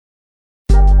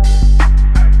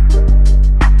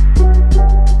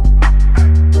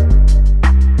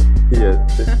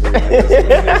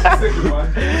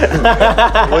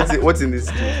What's in this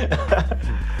tea?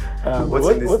 What's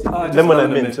in this tea? Lemon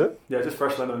and mint, huh? Yeah, just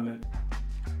fresh lemon and mint.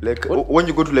 Like when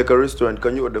you go to like a restaurant,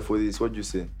 can you order for this? What do you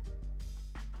say?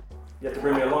 You have to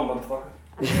bring me along, motherfucker.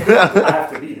 I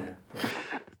have to be there.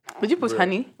 Would you put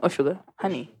honey or sugar?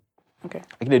 Honey. Okay.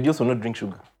 Like, you also not drink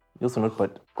sugar. You also not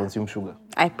consume sugar.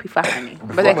 I prefer honey,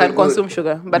 but I can consume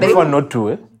sugar. But I prefer not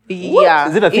to, eh? Yeah.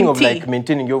 Is it a thing in of tea. like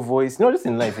maintaining your voice? No, just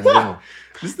in life in general.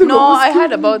 No, I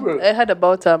heard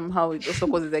about how it also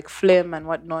causes like phlegm and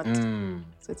whatnot.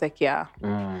 So it's like I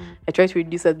try to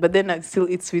reduce it, but then I still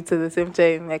eat sweets at the same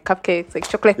time, like cupcakes, like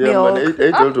chocolate milk. Man, I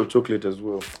ate a lot of chocolate as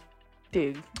well.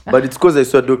 Dude. But it's because I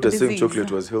saw a doctor saying Disease.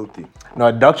 chocolate was healthy.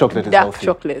 No, dark chocolate is Dark healthy.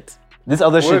 chocolate. This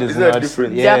other shit Is is that not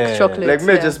different? Dark chocolate. Like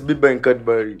me, I just be buying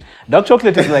Cadbury. Dark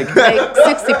chocolate is like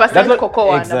 60%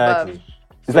 cocoa and exactly. above.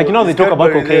 It's like, you know, they talk about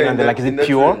Cadbury cocaine there and they're like, is in it that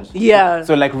pure? range. Yeah.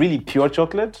 So like really pure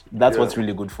chocolate, that's what's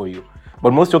really good for you.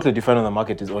 But most chocolate you find on the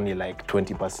market is only like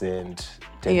 20%,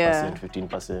 10%,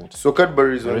 15%. So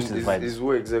Cadbury The rest is vibes. is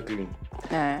where exactly?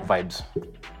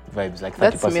 Vibes, like 30%.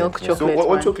 That's milk yeah. chocolate. So what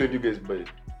man. chocolate do you guys buy?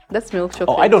 That's milk chocolate.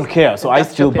 Oh, I don't care. So I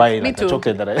Dark still chocolate. buy Me like too. a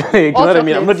chocolate that I. You know All what I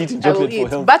mean? I'm not chocolates eating I will chocolate for eat,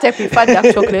 health. but I prefer dark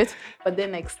chocolate. But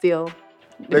then like still,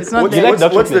 if it's not what's, there. You like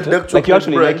dark what's the chocolate, dark eh? chocolate Like you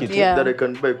actually brand like it? Yeah. that I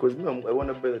can buy? Because I want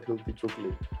to buy that healthy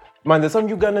chocolate. Man, there's some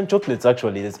Ugandan chocolates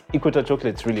actually. There's Equator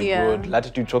chocolates really Yeah. good,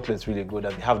 Latitude chocolates really good,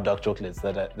 and they have dark chocolates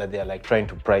that they are like trying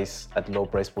to price at low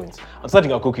price points. I'm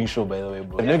starting a cooking show, by the way,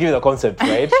 bro. Let me give you the concept,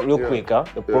 right? Real quick, huh?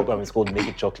 The program is called Make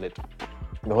It Chocolate.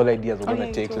 The whole idea is we're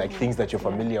gonna take like things that you're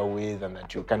familiar with and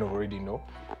that you kind of already know,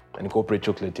 and incorporate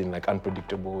chocolate in like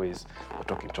unpredictable ways. We're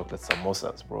talking chocolate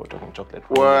samosas, bro. We're talking chocolate.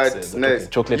 What? remixes, we're Nice.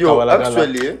 talking chocolate Yo, kawalagala,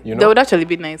 actually, you That know. would actually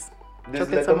be nice. There's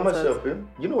Chocolate like a samosas. mashup, eh?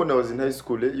 You know when I was in high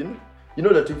school, you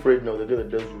know that tip right now, the guy that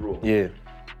does raw. Yeah.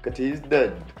 But his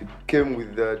dad came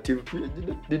with the TV.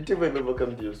 Did TV ever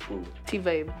come to your school?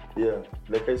 T-Vibe. Yeah,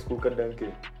 like high school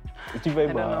kadanke. I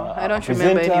don't know. I don't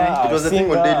remember presenter, anyway. It was a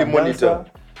thing on Daily Monitor.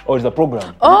 Or it's a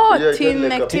program. Oh, Yeah, Teen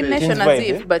like a Teen Teen Nation Vibe, as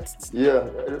if, eh? but Yeah,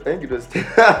 I think it was.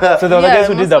 So there were Yeah, guys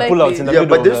who did the most pull-outs in the Yeah,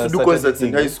 middle but they of used the to do concerts Saturday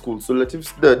in thing. high school. So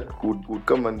Latif's dad would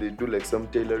come and they do like some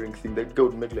tailoring thing. That guy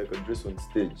would make like a dress on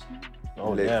stage.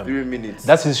 Oh, like damn. 3 minutes.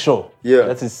 That's his show. Yeah.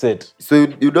 That's his set. So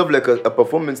you'd have like a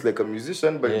performance like a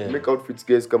musician, but Yeah. you'd make outfits,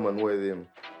 guys come and wear them.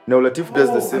 Now Latif does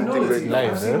the same thing right now.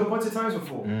 Live, I've seen eh? it a bunch of times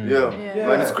before. Yeah. Yeah.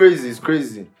 Man, it's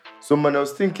crazy. So man, I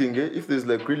was thinking, if there's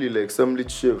like really like some lit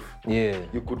chef, Yeah.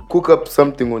 you could cook up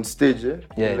something on stage, Yeah,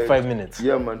 In, like, 5 minutes.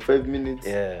 Yeah, man, 5 minutes.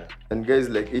 Yeah. And guys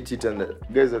like eat it, and the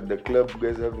guys at the club,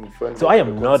 guys having fun. So like, I at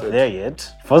am the not concert. there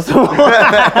yet. First of all,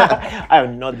 I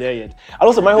am not there yet. And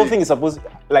also, my whole thing is supposed,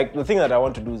 like, the thing that I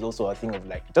want to do is also a thing of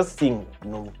like just seeing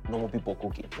normal people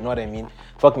cooking. You know what I mean?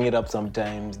 Fucking it up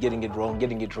sometimes, getting it wrong,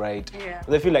 getting it right. Yeah.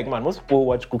 Because I feel like, man, most people who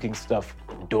watch cooking stuff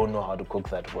don't know how to cook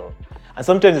that well. And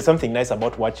sometimes there's something nice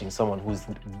about watching someone who's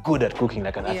good at cooking,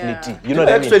 like an athlete. You know what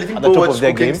I I mean? actually think At the people top watch of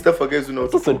their cooking game. stuff for guys who know how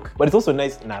It's to also, cook. but it's also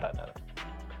nice. Nah.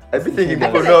 I've been thinking I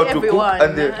people feel know like how to everyone. cook,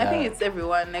 and they. I think it's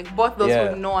everyone. Like both those Yeah.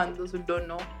 who know and those who don't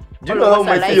know. Do you All know how of us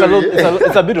my are like- theory?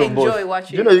 It's a bit of both. Enjoy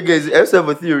watching. Do you know, you guys? I also have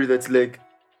a theory that's like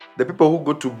the people who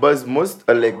go to bars most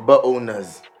are like bar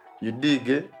owners. You dig?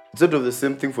 It's sort of the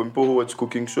same thing for people who watch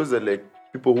cooking shows, are like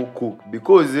people who cook,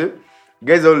 because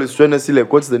guys are always trying to see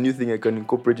like what's the new thing I can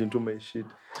incorporate into my shit.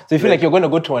 So you feel like you're going to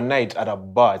go to a night at a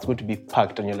bar, it's going to be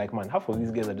packed, and you're like, man, half of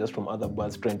these guys are just from other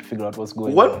bars trying to figure out what's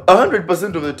going on.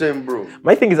 100% of the time, bro.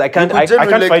 My thing is, I can't could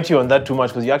generally, like- fight you on that too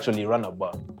much because you actually run a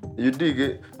bar. You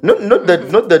dig? Not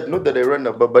that I run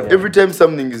a bar, but every time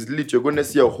something is lit, you're gonna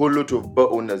see a whole lot of bar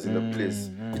owners in the place.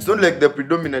 It's not like they're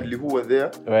predominantly who are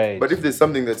there, Right. but if there's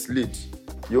something that's lit,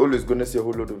 you're always gonna see a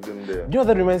whole lot of them there. You know what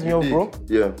that reminds me of, Dig? bro?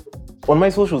 Yeah. On my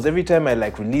socials, every time I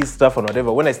like release stuff or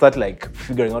whatever, when I start like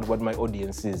figuring out what my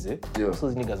audience is, Yeah. most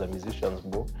of these niggas are musicians,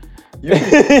 bro. You know,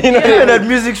 Yeah. even at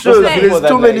music shows, Those are people there's that,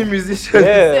 too many like- musicians.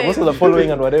 Yeah, most of the following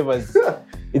and whatever.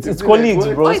 It's colleagues,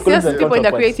 bro. Oh, It's it's colleagues just and people in the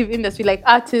counterparts. creative industry, like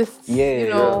artists, Yeah, you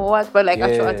know yeah. what, but like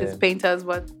actual Yeah. artists, painters,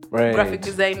 what, Right. graphic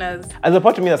designers, And the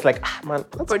part of me that's like, man,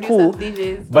 that's producers, cool.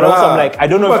 DJs. But also I'm like, I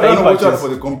don't know if the Watch impact out is... for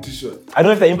the competition. I don't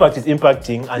know if the impact is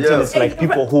impacting until Yeah. it's like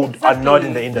people who are not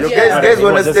in the industry. Your guys- Not guys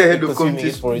everyone wanna just stay ahead of consuming it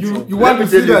competition. for its own. You want me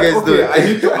to tell see you that, guys okay, though. I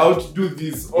need to outdo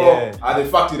this, or Yeah. they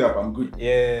fucked it up, I'm good.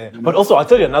 Yeah. But also, I'll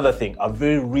tell you another thing, a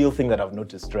very real thing that I've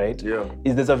noticed, right? Yeah.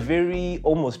 Is there's a very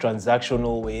almost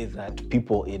transactional way that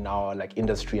people in our like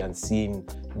industry and scene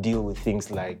deal with things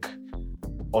like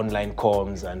online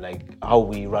comms and like how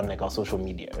we run like our social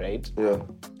media, right? Yeah.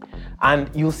 And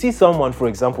you'll see someone, for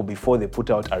example, before they put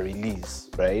out a release,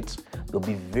 right? They'll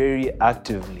be very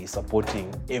actively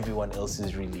supporting everyone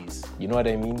else's release. You know what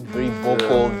I mean? Very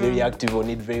vocal, very active on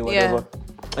it, very whatever. Yeah.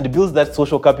 And it builds that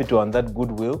social capital and that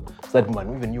goodwill. So that,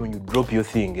 man, even you, when you drop your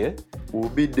thing, We'll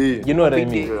be there. you know what I Big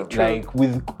mean? deal. Like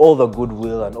with all the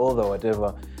goodwill and all the whatever.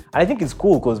 And I think it's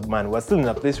cool because, man, we're still in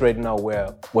a place right now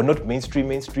where we're not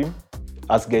mainstream,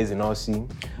 us guys in our scene.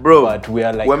 Bro, but we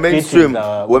are like we're mainstream.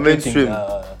 We're creating mainstream.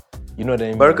 you know what I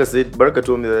mean? Baraka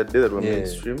told me that day that we're Yeah.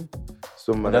 mainstream.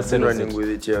 So man, That's I've been it, running that's it. with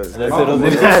it, cheers. That's Oh, it.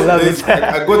 this- I love it.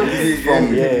 I got this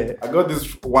from. Yeah. I got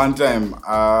this one time.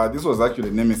 This was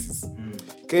actually Nemesis.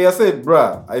 Okay, I said,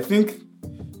 bruh, I think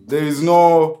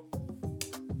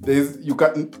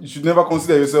you should never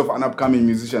consider yourself an upcoming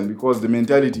musician because the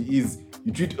mentality is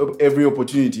you treat every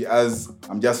opportunity as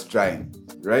I'm just trying,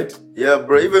 right? Yeah,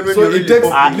 bro. Even when So you're it really takes-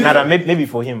 popular- Maybe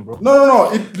for him, bro. No.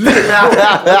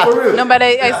 For real. No, but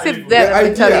I sit there The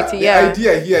mentality. Yeah.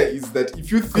 idea here is that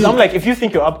if you think Because I'm like, if you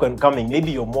think you're up and coming,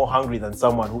 maybe you're more hungry than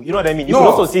someone who, you know what I mean? You No, can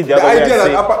also see the the other way idea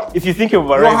and that say, if you think you've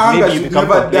your arrived, hunger maybe you should become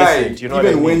never die, complacent. You know what I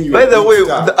even when mean? you By the way,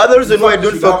 star. the other reason why I You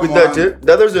don't should fuck have with more that, hunger.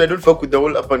 the other reason I don't fuck with the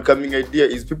whole up and coming idea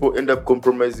is people end up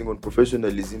compromising on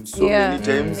professionalism so Yeah. many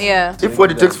times. Yeah. If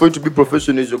what it takes for you to be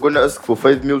professional is you're gonna ask for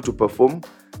 5 mil to perform,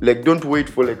 like don't wait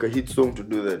for like a hit song to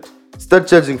do that. Start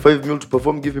charging 5 mil to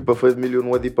perform, give people 5 million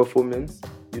worthy performance.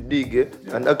 You dig it?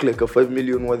 And act like a 5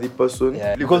 million worthy person. Yeah,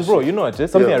 Leave because that bro, shit. you know what?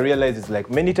 Something Yeah. I realized is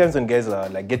like many times when guys are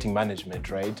like getting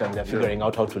management, right, and they're figuring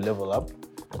out how to level up,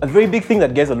 a very big thing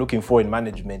that guys are looking for in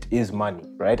management is money,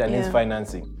 right, and is Yeah.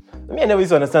 financing. I mean, I never used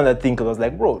to understand that thing because I was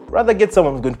like, bro, rather get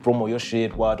someone who's going to promote your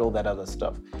shit, all that other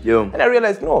stuff. Yeah. And I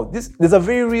realized, no, there's a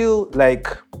very real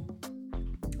like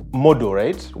model,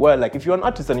 right? Where like if you're an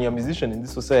artist and you're a musician in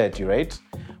this society, right,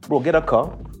 bro, get a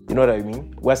car, you know what I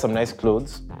mean? Wear some nice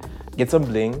clothes, get some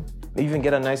bling, maybe even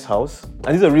get a nice house.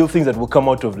 And these are real things that will come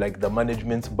out of like the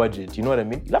management's budget, you know what I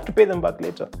mean? You'll have to pay them back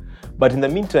later. But in the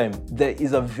meantime, there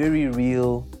is a very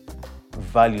real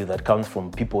value that comes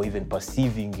from people even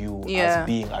perceiving you Yeah. as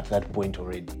being at that point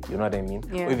already. You know what I mean?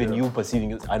 Yeah. Or even you perceiving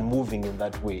you and moving in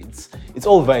that way. It's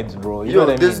all vibes, bro. You Yo, know what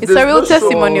I mean? there's- It's a real no show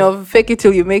testimony of fake it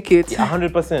till you make it.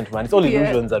 100%, man. It's all Yeah.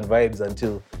 illusions and vibes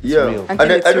until it's Yeah, real. and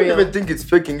Until I it's don't real. even think it's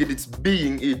faking it, it's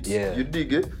being it. Yeah. You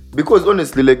dig it? Because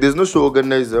honestly, like there's no show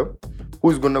organizer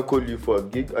who's gonna call you for a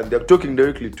gig and they're talking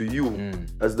directly to you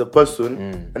as the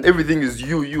person and everything is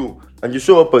you and you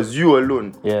show up as you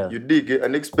alone. Yeah. You dig it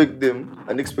and expect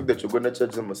that you're gonna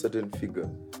charge them a certain figure.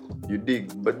 You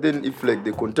dig. But then if like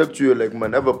they contact you, you're like,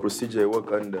 man, I have a procedure I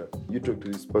work under. You talk to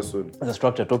this person. There's a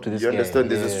structure. Talk to this You guy. understand?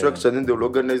 There's a Yeah. structure, and then they'll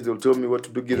organize. They'll tell me what to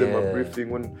do. Give them Yeah. a briefing.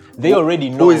 When They already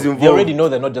know. who is They involved. already know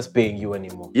they're not just paying you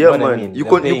anymore. Yeah, You know what I man. mean? You They're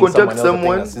con- you paying contact else, they're paying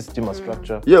someone- a system, a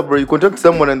structure. Yeah, bro. You contact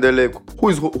someone and they're like,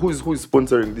 who's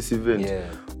sponsoring this event? Yeah.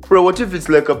 Bro, what if it's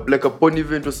like a porn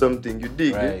event or something? You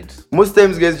dig? Right. Most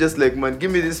times guys just like, man, give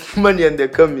me this money and they're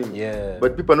coming. Yeah.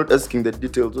 But people are not asking the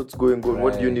details. What's going on?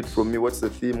 What do you Right. need from me? What's the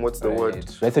theme? What's the what? Right.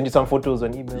 Should I send you some photos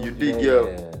on email? You dig, yeah.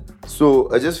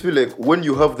 So I just feel like when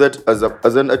you have that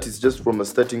as an artist just from a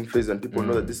starting phase and people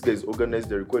know that this guy is organized,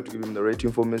 they're required to give him the right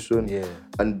information Yeah.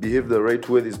 and behave the right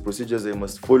way. There's procedures I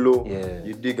must follow. Yeah.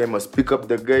 You dig, I must pick up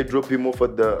the guy, drop him off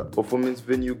at the performance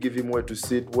venue, give him where to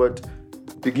sit,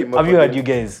 pick him up. Have you heard, again. you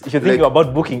guys? If you're thinking Like-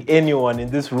 about booking anyone in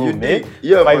this room, dig.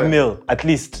 Yeah, 5 man. mil at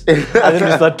least. And then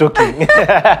we start talking.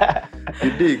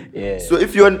 You dig? Yeah. So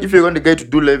if you want the guy to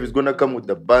do live, it's gonna come with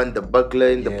the band, the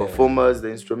backline, the Yeah. performers, the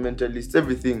instrumentalists,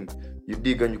 everything. You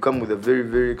dig, and you come with a very,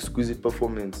 very exquisite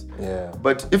performance. Yeah.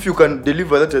 But if you can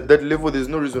deliver that at that level, there's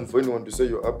no reason for anyone to say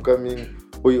you're upcoming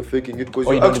or you're faking it because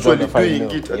Or you're you don't actually deserve the 5 doing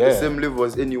mil. it at Yeah. the same level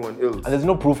as anyone else. And there's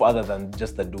no proof other than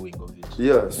just the doing of it.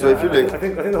 Yeah. So I feel I like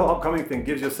think the whole upcoming thing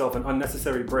gives yourself an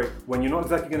unnecessary break when you're not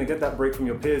exactly going to get that break from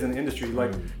your peers in the industry.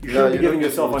 Like you shouldn't be you're giving not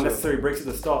yourself getting it. unnecessary breaks at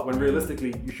the start when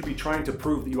realistically you should be trying to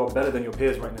prove that you are better than your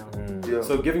peers right now. Yeah.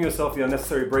 So giving yourself the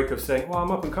unnecessary break of saying, "Well,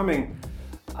 I'm up and coming."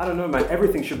 I don't know, man.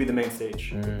 Everything should be the main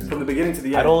stage from the beginning to the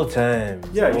end. At all times.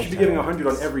 Yeah, At you all should be giving times. 100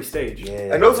 on every stage.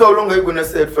 Yeah. and also how long are you gonna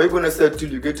say it for? Are you gonna say it till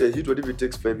you get a hit? What if it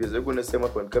takes 5 years? Are you gonna say I'm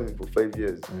up and coming for 5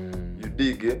 years? You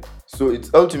dig, eh? So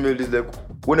it's ultimately like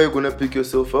when are you gonna pick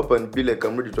yourself up and be like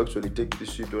I'm ready to actually take this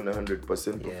shit on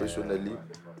 100% professionally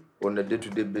on a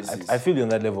day-to-day basis? I feel you on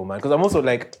that level, man. Because I'm also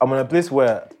like, I'm in a place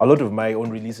where a lot of my own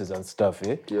releases and stuff,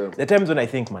 Yeah. There are times when I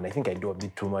think I do a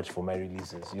bit too much for my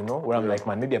releases, you know? Where I'm like,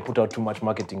 man, maybe I put out too much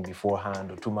marketing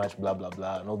beforehand or too much blah, blah,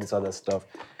 blah, and all this other stuff.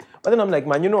 But then I'm like,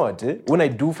 man, you know what? When I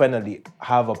do finally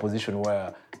have a position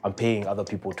where I'm paying other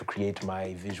people to create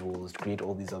my visuals, to create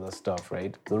all these other stuff,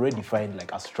 right? They already find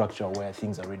like a structure where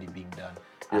things are already being done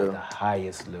at the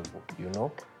highest level, you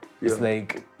know? It's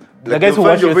like the guys who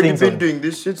watch your already things been on... doing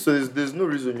this shit, so there's no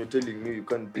reason you're telling me you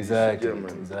can't do Exactly, this shit.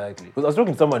 Yeah, man. exactly. Because I was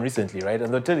talking to someone recently, right?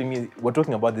 And they're telling me, we're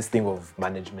talking about this thing of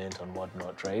management and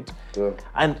whatnot, right? Yeah.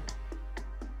 And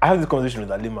I have this conversation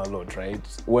with Alim a lot, right?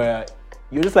 Where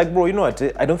you're just like, bro, you know what?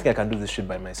 I don't think I can do this shit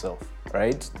by myself,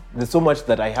 right? There's so much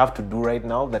that I have to do right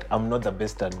now that I'm not the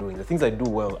best at doing. The things I do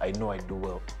well, I know I do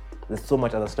well. There's so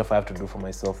much other stuff I have to do for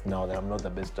myself now that I'm not the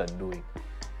best at doing.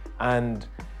 And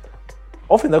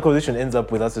often that conversation ends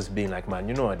up with us just being like, man,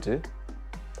 you know what?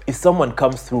 If someone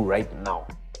comes through right now,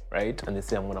 right, and they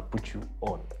say, I'm gonna put you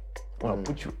on,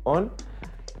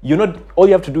 you're not, all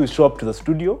you have to do is show up to the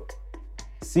studio,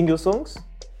 sing your songs,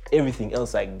 everything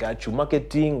else I got you.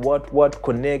 Marketing, what,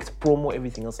 connect, promo,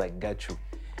 everything else I got you.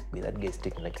 But that guy's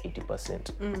taking like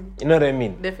 80%. You know what I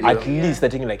mean? Definitely. At least they're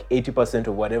taking like 80%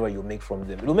 of whatever you make from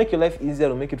them. It'll make your life easier,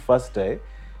 it'll make it faster.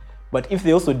 But if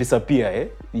they also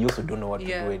disappear, you also don't know what to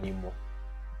do anymore.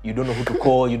 You don't know who to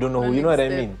call, you don't know who, you know what I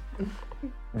mean?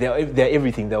 They're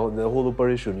everything, the whole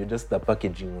operation. You're just the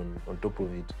packaging on top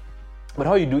of it. But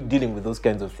how are you dealing with those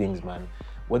kinds of things, man?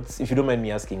 If you don't mind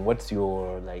me asking, what's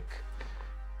your like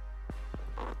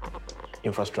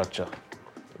infrastructure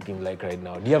looking like right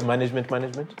now? Do you have management?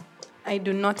 I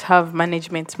do not have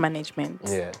management.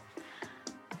 Yeah.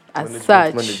 As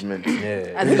such. Management.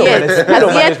 Yeah. As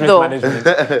yet though.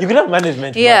 You can have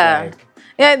management. Yeah. But like,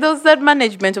 Yeah, there's that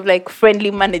management of like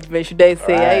friendly management, should I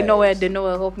say. Right. I know where they know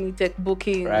will help me take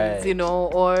bookings, Right. you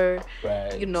know, or,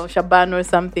 Right. you know, Shaban or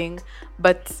something.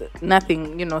 But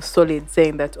nothing, you know, solid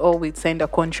saying that, oh, we signed a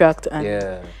contract. And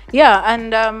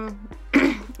and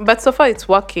but so far it's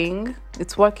working.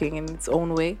 It's working in its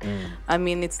own way. I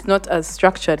mean, it's not as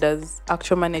structured as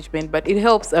actual management, but it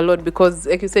helps a lot because,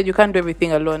 like you said, you can't do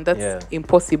everything alone. That's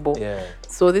impossible. Yeah.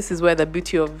 So this is where the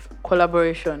beauty of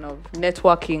collaboration, of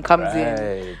networking comes in.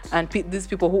 Right. And these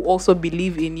people who also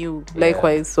believe in you,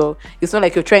 likewise. So it's not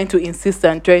like you're trying to insist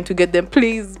and trying to get them,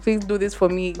 please do this for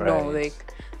me. Right. No, like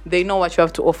they know what you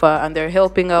have to offer and they're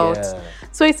helping out. Yeah.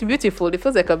 So it's beautiful. It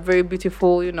feels like a very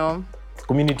beautiful, you know,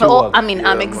 community work. I mean,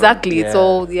 exactly. Yeah. It's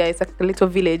all, it's like a little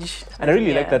village. And I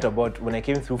really like that about when I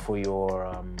came through for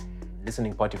your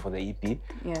listening party for the EP.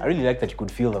 I really like that you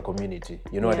could feel the community.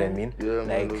 You know what I mean? Yeah, man,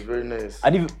 like, it was very nice.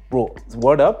 And if, bro,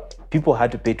 word up, people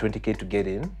had to pay 20K to get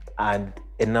in, and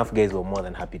enough guys were more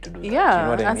than happy to do that. Yeah, you know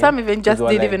what I and mean? some even just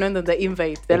They did were even on the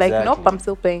invite. They're like, nope, I'm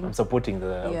still paying. I'm supporting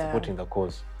the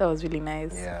cause. That was really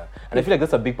nice. Yeah, and I feel like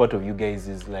that's a big part of you guys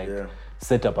is like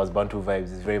set up as Bantu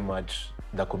Vibes is very much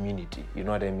the community. You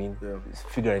know what I mean? Yeah. It's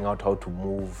figuring out how to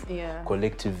move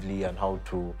collectively and how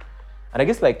to, and I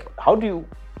guess like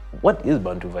what is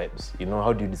Bantu Vibes? You know,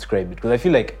 how do you describe it? Because I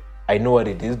feel like I know what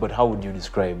it is, but how would you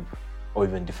describe or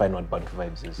even define what Bantu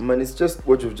Vibes is? Man, it's just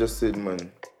what you've just said,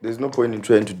 man. There's no point in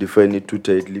trying to define it too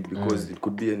tightly because it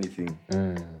could be anything.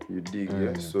 You dig,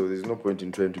 yeah? So there's no point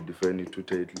in trying to define it too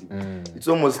tightly. It's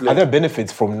almost like... Are there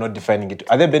benefits from not defining it?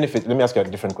 Are there benefits? Let me ask you a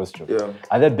different question. Yeah.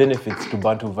 Are there benefits to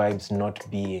Bantu Vibes not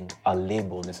being a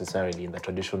label necessarily in the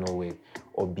traditional way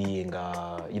or being,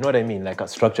 you know what I mean? Like a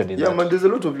structured in Yeah, that? man, there's a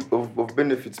lot of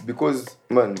benefits because,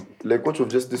 man, like what you've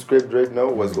just described right now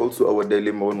was also our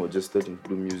dilemma when we're just starting to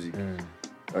do music.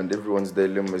 And everyone's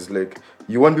dilemma is like,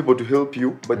 you want people to help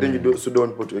you, but then you also don't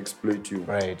want people to exploit you.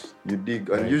 Right. You dig.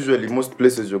 And usually, most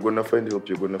places you're going to find help,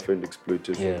 you're going to find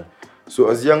exploitation. Yeah. So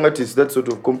as young artists, that sort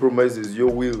of compromises your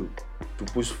will to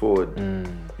push forward,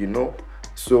 you know?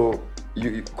 So,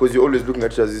 because you're always looking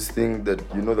at it as this thing that,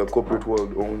 you know, the corporate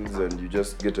world owns and you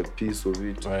just get a piece of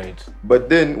it. Right. But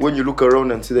then when you look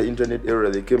around and see the internet era,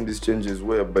 there came these changes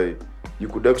whereby you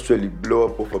could actually blow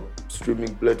up off a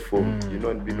streaming platform, you know,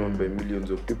 and be known by millions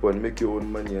of people and make your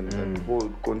own money and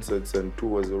hold concerts and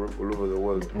tours all over the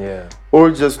world. Yeah.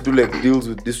 Or just do like deals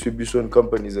with distribution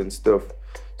companies and stuff.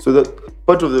 So that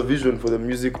part of the vision for the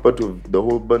music, part of the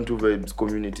whole Bantu Vibes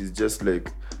community is just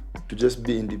like to just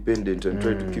be independent and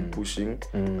try to keep pushing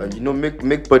and, you know,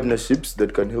 make partnerships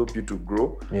that can help you to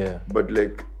grow. Yeah. But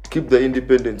like keep the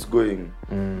independence going.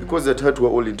 Because at heart we're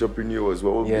all entrepreneurs,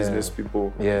 we're all business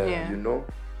people. Yeah. You know?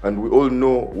 And we all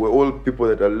know we're all people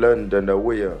that are learned and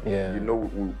aware. Yeah. You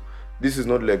know, this is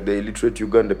not like the illiterate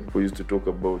Uganda people used to talk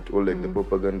about or like the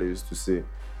propaganda used to say.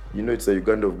 You know, it's a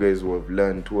Uganda of guys who have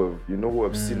learned, who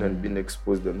have seen and been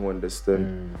exposed and who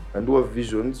understand and who have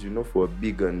visions, you know, for a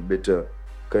bigger and better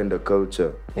kind of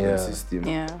culture Yeah. and system.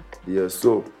 Yeah.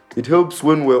 So it helps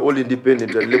when we're all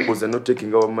independent and labels are not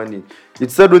taking our money.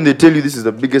 It's sad when they tell you this is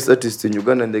the biggest artist in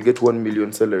Uganda and they get 1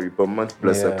 million salary per month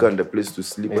plus a car and a place to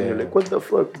sleep. And you're like, what the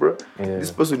fuck, bro? Yeah. This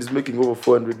person is making over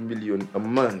 400 million a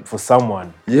month. For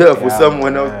someone. Yeah, for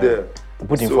someone out there.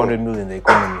 Putting 400 million in the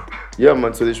economy. Yeah,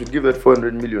 man. So they should give that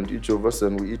 400 million to each of us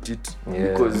and we eat it.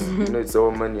 Yeah. Because, it's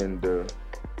our money and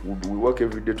we work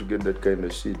every day to get that kind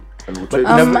of shit. And we try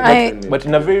but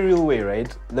in a very real way,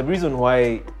 right? The reason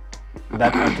why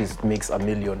that artist makes $1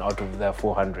 million out of their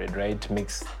 400, right?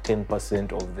 Makes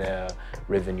 10% of their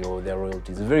revenue or their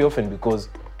royalties. Very often because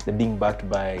they're being backed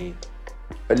by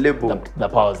a label, the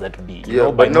powers that be. Yeah,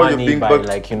 by but now money, you're being by backed.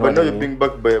 like, But now you're being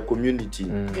backed by a community.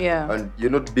 Yeah. And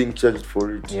you're not being charged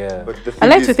for it. Yeah. But the I thing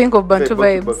like is, to think of Bantu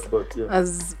back, vibes yeah.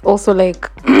 as also like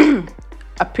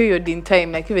a period in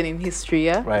time, like even in history,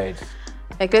 yeah. Right.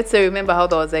 Like let's say remember how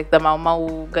there was like the Mau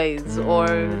Mau guys, or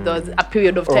there was a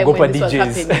period of Or time Gopa when this was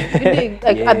DJs. happening. Really,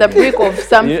 like at the brink of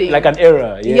something. Like an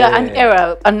era. Yeah, an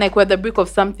era, and like we're at the brink of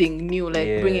something new, like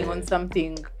Yeah. bringing on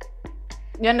something.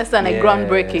 You understand, like Yeah,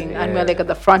 groundbreaking, and we're like at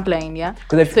the front line, yeah.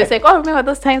 'Cause So it's like, oh, remember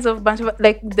those times of bunch of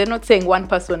like they're not saying one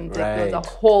person, like there's a Right.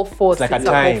 whole force. It's like a it's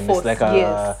whole time. force. It's like a.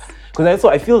 Yes. Because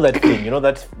I feel that thing,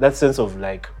 that sense of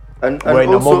like And we're in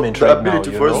a also moment the right now.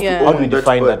 ability You for us know? to Yeah. How do we own that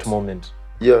define part. that moment?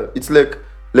 Yeah, it's like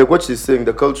what she's saying,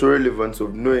 the cultural relevance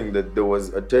of knowing that there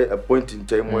was a point in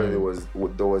time where there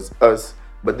was us,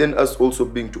 but then us also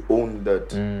being to own that,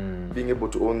 being able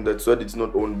to own that, so that it's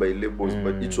not owned by labels,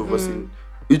 but each of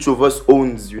us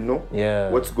owns, Yeah.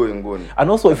 what's going on. And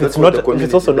also, if That's it's what not, the if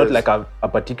it's also not community like a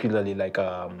particularly like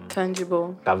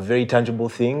Tangible. a very tangible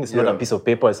thing, it's not Yeah. a piece of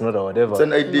paper, it's not a whatever. It's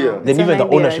an idea. Then It's even an the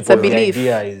idea, ownership it's a of the belief.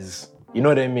 idea is, you know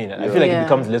what I mean? I feel like it Yeah.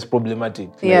 becomes less problematic.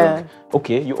 Like, Yeah.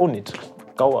 okay, you own it.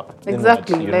 Kawa. Then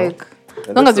Exactly. what, you know? Like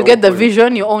as long as you get the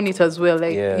vision, you own it as well.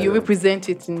 Like Yeah. you represent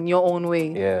it in your own way.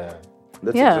 Yeah.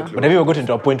 That's Yeah. exactly But have you ever gotten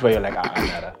to a point where you're like,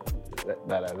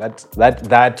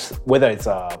 that whether it's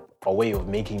a way of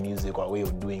making music or a way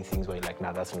of doing things where you're like,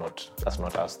 nah, that's not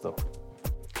us though.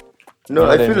 No, You know I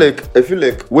what I feel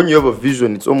like when you have a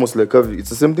vision, it's almost like it's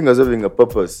the same thing as having a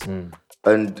purpose.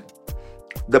 And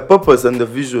the purpose and the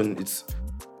vision,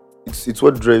 it's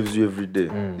what drives you every day.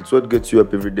 It's what gets you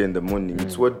up every day in the morning.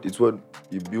 It's what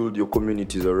you build your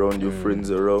communities around, your friends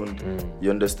around.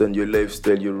 You understand your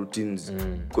lifestyle, your routines.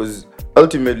 Because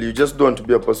ultimately, you just don't want to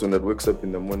be a person that wakes up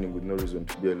in the morning with no reason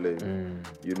to be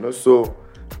alive. So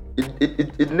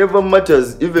it never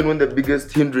matters, even when the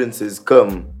biggest hindrances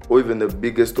come, or even the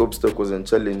biggest obstacles and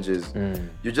challenges.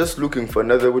 You're just looking for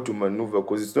another way to maneuver,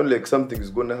 because it's not like something is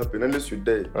going to happen unless you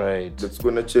die. Right. That's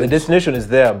going to The change. destination is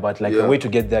there, but like Yeah. the way to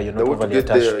get there, you're The not way to overly get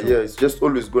attached there, to. yeah, it's just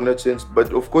always going to change.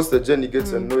 But of course, the journey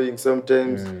gets annoying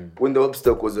sometimes when the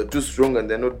obstacles are too strong and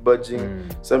they're not budging.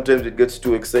 Sometimes it gets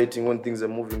too exciting when things are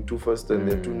moving too fast and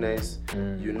they're too nice.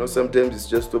 Sometimes it's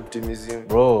just optimism.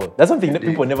 Bro, that's something that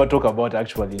people never talk about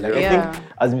actually. Like Yeah. I think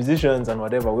as musicians and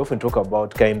whatever, we often talk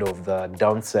about kind of the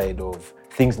downside of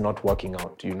things not working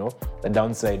out, the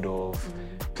downside of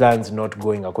plans not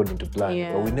going according to plan.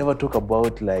 Yeah. But we never talk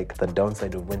about like the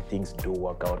downside of when things do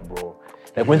work out, bro.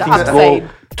 Like when The things upside. go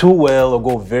too well or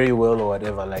go very well or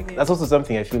whatever. Like that's also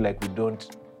something I feel like we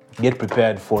don't get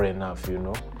prepared for enough,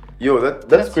 Yo,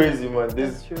 that's crazy, man.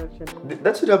 That's true, actually.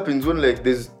 That shit happens when like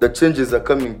the changes are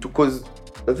coming too. Because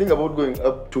the thing about going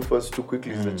up too fast, too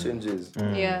quickly is the changes.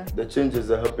 Yeah. The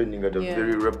changes are happening at a Yeah.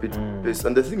 very rapid pace.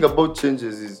 And the thing about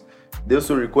changes is they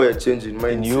also require change in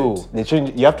mindset. And they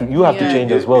change. You have to Yeah.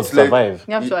 change as well It's to like- survive.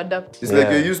 You have to adapt. It's like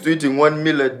Yeah. you're used to eating 1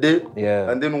 meal a day, Yeah.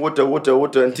 and then water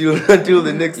until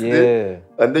the next day,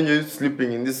 Yeah. and then you're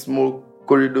sleeping in this small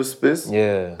corridor space,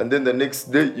 Yeah. and then the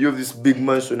next day you have this big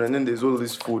mansion, and then there's all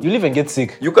this food. You live and get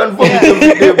sick. You can't vomit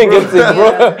every day, bro. Get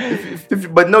sick,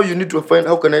 bro. But now you need to find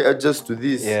how can I adjust to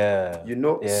this, Yeah.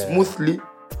 Yeah. smoothly,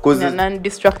 because In a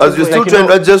non-destructive as you're way. still Like, trying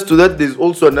to adjust to that, there's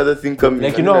also another thing coming.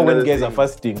 Like, and when another guys thing. are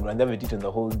fasting and they haven't eaten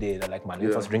the whole day, they're like, man, let me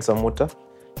Yeah. first drink some water,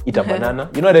 eat a banana.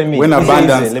 You know what I mean? When It's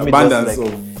abundance easy. Let me just, abundance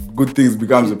like- of good things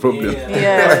becomes a problem.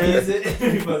 Yeah.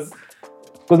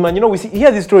 Because, man, we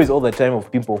hear these stories all the time of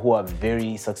people who are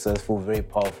very successful, very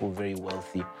powerful, very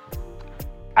wealthy,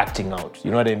 acting out.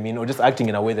 You know what I mean? Or just acting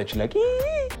in a way that you're like,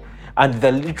 "Ee." And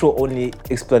the literal only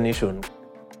explanation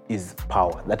is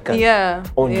power. That can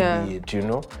only be it,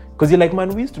 Because you're like, man,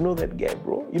 we used to know that guy,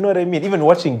 bro. You know what I mean? Even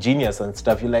watching Genius and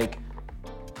stuff, you're like,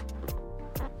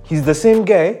 he's the same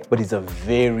guy, but he's a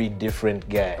very different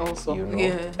guy. Also,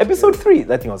 yeah. Episode 3,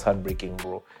 that thing was heartbreaking,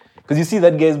 bro. Because you see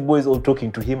that guy's boys all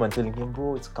talking to him and telling him,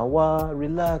 bro, it's kawa,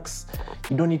 relax.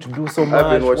 You don't need to do so I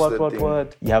haven't much. watched that thing.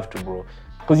 What? You have to, bro.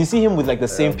 Because you see him with like the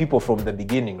same people from the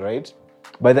beginning, right?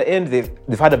 by the end,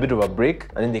 they've had a bit of a break,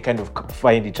 and then they kind of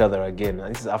find each other again.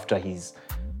 And this is after he's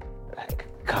like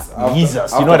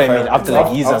Jesus, you know what I mean? After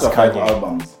like Jesus five Kanye.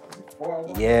 albums.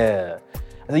 Yeah.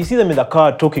 And so you see them in the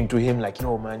car talking to him like,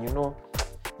 yo, man, you know,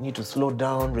 you need to slow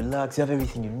down, relax. You have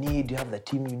everything you need. You have the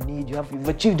team you need. You've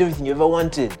achieved everything you ever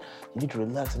wanted. You need to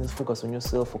relax and just focus on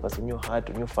yourself, focus on your heart,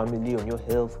 on your family, on your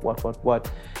health, what.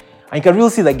 And you can really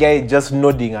see the guy just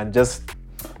nodding and just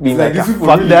being like, these people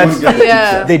fuck really that. don't get it.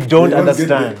 Yeah. They don't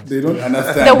understand. They don't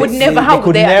understand. They would never. How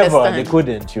would they understand? They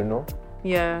couldn't, you know.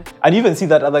 Yeah. And you even see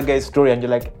that other guy's story and you're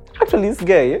like, actually, this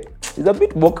guy, he's a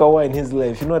bit bokawa in his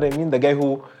life. You know what I mean? The guy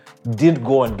who didn't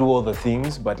go and do all the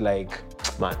things, but like,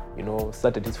 man, you know,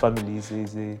 started his family,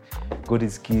 he got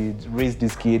his kids, raised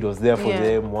his kid, was there for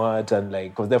them, and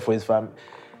like, was there for his family.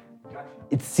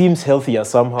 It seems healthier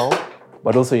somehow,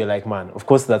 but also you're like, man, of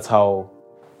course that's how.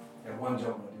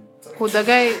 Who the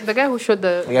guy who shot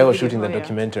the guy was shooting the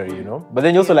documentary, you know? But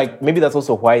then you also like, maybe that's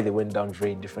also why they went down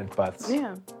very different paths.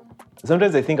 Yeah.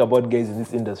 Sometimes I think about guys in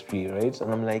this industry, right?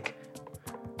 And I'm like,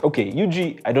 okay,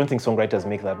 UG, I don't think songwriters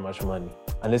make that much money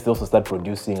unless they also start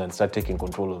producing and start taking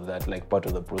control of that, like part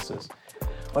of the process.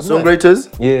 But Songwriters?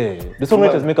 Yeah, the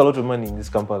songwriters make a lot of money in this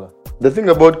Kampala. The thing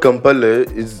about Kampala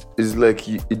is like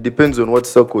it depends on what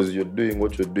circles you're doing,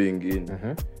 what you're doing in.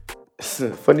 Mm-hmm. It's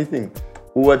a funny thing.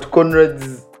 We were at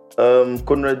Conrad's,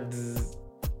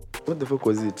 what the fuck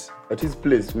was it? At his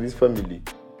place with his family.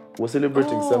 We're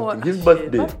celebrating something. His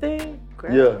birthday.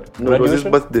 Yeah, no, it was his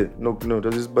birthday. No, it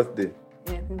was his birthday.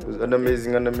 Yeah, it was an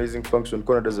amazing function.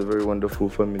 Conrad has a very wonderful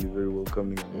family, very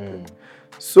welcoming.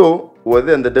 So we're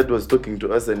there and the dad was talking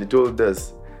to us and he told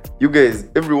us, you guys,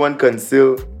 everyone can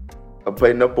sell a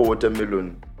pineapple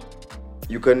watermelon.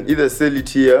 You can either sell it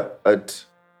here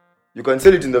you can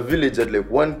sell it in the village at like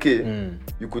 1K.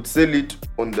 You could sell it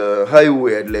on the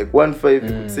highway at like 1.5. You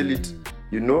could sell it,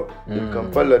 you know, in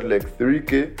Kampala at like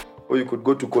 3K. Or you could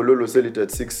go to Kololo, sell it at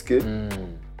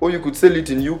 6K. Or you could sell it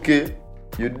in UK.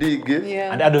 You dig it?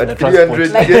 Yeah. And add on the At transport.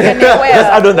 300K. Like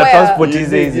Just add on the transport You is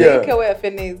dig, easy. yeah. where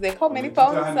Fene is like how many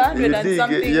pounds? 100 You and dig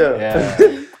something. it?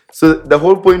 Yeah. So the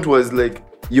whole point was like,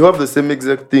 you have the same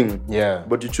exact thing,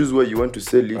 But you choose where you want to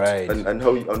sell it and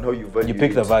how you value it. you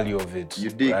pick the value of it. You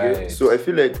dig it. So I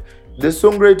feel like the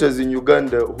songwriters in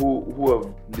Uganda who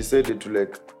have decided to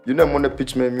like, you know, I'm gonna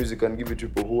pitch my music and give it to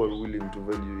people who are willing to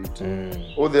value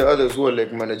it. Or there are others who are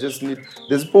like, man, I just need.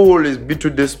 There's people who always be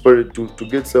too desperate to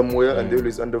get somewhere and they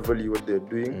always undervalue what they're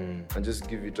doing and just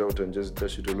give it out and just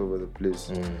dash it all over the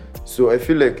place. So I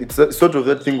feel like it's sort of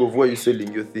that thing of why you're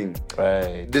selling your thing.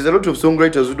 Right. There's a lot of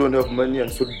songwriters who don't have money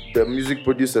and so they're music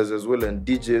producers as well and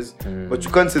DJs. But you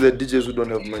can't say that DJs who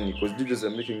don't have money because DJs are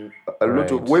making a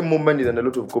lot of way more money than a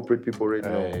lot of corporate people right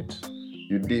now.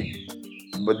 You dig.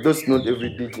 But that's not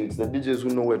every DJ. It's the DJs who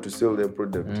know where to sell their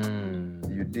product.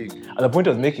 You dig. And the point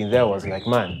I was making there was like,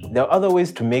 man, there are other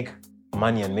ways to make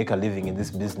money and make a living in this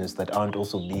business that aren't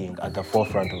also being at the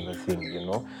forefront of the thing, you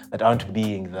know? That aren't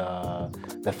being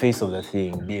the face of the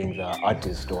thing, being the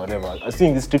artist or whatever. I was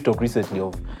seeing this TikTok recently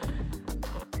of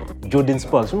Jordan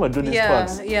Sparks. Remember Jordan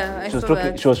Sparks? Yeah,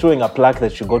 She was showing a plaque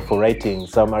that she got for writing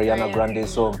some Ariana Grande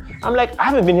song. I'm like, I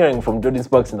haven't been hearing from Jordan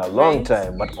Sparks in a long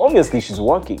time, but obviously she's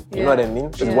working. You know what I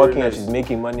mean? She's working and she's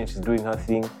making money and she's doing her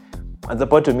thing. And the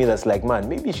part of me that's like, man,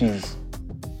 maybe she's,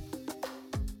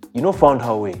 you know, found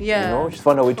her way. Yeah. You know, she's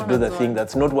found her way to do the thing.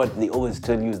 That's not what they always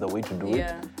tell you is the way to do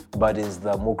it, but is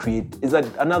the more creative. Is that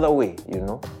another way? You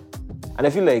know. And I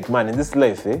feel like, man, in this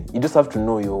life, you just have to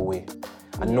know your way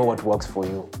and know what works for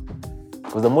you.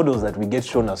 Because the models that we get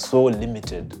shown are so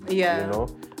limited, you know?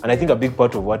 And I think a big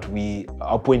part of what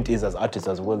our point is as artists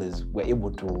as well is we're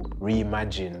able to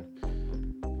reimagine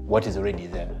what is already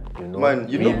there, you know? Man,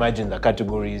 you reimagine the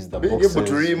categories, the being boxes. Being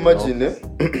able to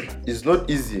reimagine is not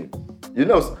easy. You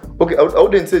know, okay, I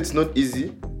wouldn't say it's not easy,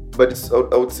 but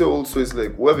I would say also it's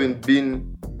like we haven't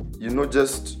been, you know,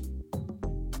 just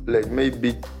like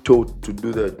maybe taught to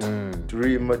do that, to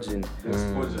reimagine.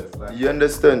 You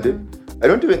understand it? I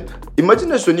don't even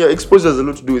imagination. Yeah, exposure has a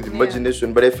lot to do with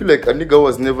imagination, but I feel like a nigga who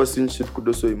has never seen shit could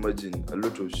also imagine a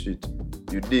lot of shit.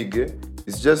 You dig?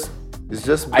 It's just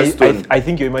based on. I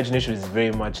think your imagination is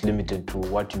very much limited to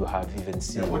what you have even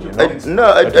seen.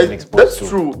 That's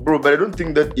true, bro. But I don't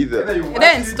think that either.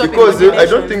 Because I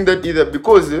don't think that either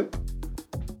because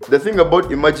the thing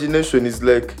about imagination is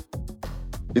like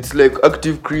it's like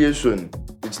active creation.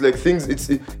 It's like things.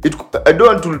 I don't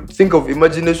want to think of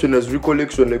imagination as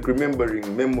recollection, like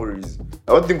remembering memories.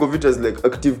 I want to think of it as like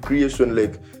active creation,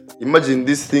 like imagine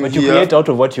this thing. But you create out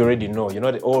of what you already know, you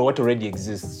know, or what already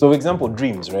exists. So, for example,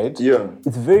 dreams, right? Yeah.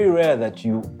 It's very rare that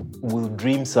you will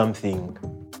dream something.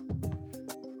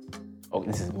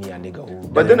 this is me, a nigga who.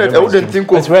 But then I remembers wouldn't dreams. think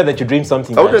But of- it's rare that you dream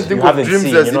something. I wouldn't that think you of haven't dreams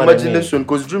seen, as you know what I mean? imagination,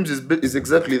 because dreams is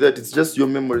exactly that. It's just your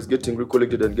memories getting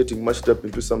recollected and getting mashed up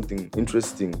into something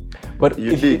interesting. But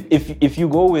You dig? if you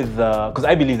go with, because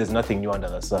I believe there's nothing new under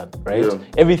the sun, right? Yeah.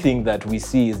 Everything that we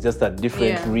see is just a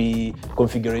different Yeah.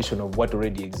 reconfiguration of what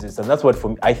already exists, and that's what for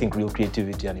me, I think real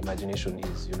creativity and imagination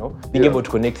is. You know, being Yeah. able to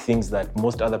connect things that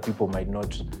most other people might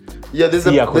not. Yeah, there's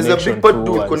See a a connection big part to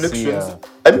too with and see connections.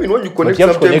 a- I mean, when you connect, you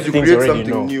have to sometimes connect you things create already,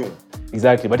 something you know. new.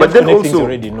 Exactly, but But you have to then connect things also,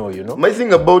 already know. You know. My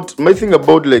thing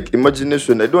about like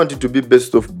imagination, I don't want it to be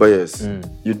based off bias.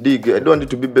 You dig? I don't want it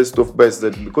to be based off bias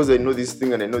that because I know this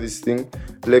thing and I know this thing.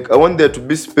 Like I want there to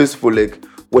be space for like,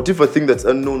 what if a thing that's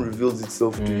unknown reveals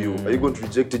itself to you? Are you going to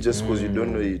reject it just because you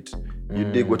don't know it? You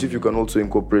dig? What if you can also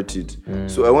incorporate it?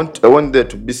 So I want there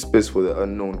to be space for the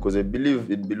unknown because I believe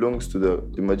it belongs to the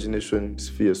imagination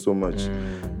sphere so much.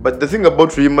 But the thing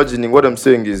about reimagining, what I'm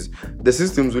saying is the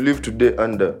systems we live today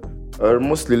under are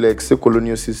mostly like say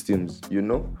colonial systems, you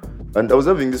know. And I was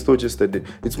having this thought yesterday.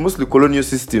 It's mostly colonial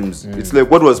systems. It's like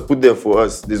what was put there for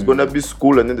us. There's gonna be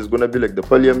school, and then there's gonna be like the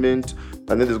parliament,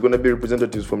 and then there's gonna be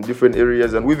representatives from different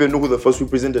areas. And we even know who the first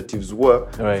representatives were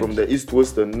Right. from the east,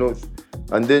 west, and north.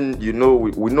 And then you know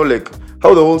we know like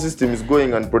how the whole system is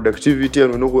going and productivity,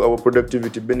 and we know who our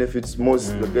productivity benefits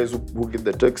most. The guys who get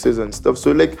the taxes and stuff.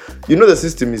 So like you know the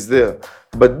system is there.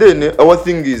 But then our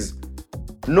thing is.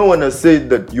 No one has said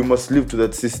that you must live to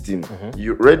that system,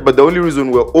 you right? But the only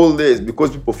reason we're all there is because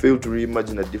people fail to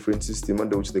reimagine a different system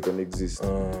under which they can exist.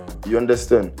 You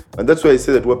understand? And that's why I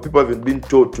say that what people haven't been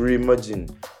taught to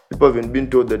reimagine. People haven't been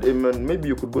taught that, hey man, maybe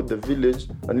you could go to the village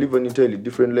and live an entirely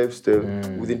different lifestyle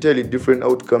with entirely different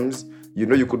outcomes. You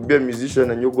know, you could be a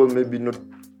musician and your goal maybe not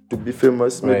to be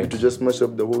famous, maybe Right. to just mash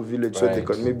up the whole village so they Right.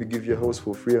 can maybe give you a house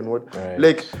for free and what. Right.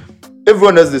 Like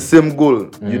everyone has the same goal.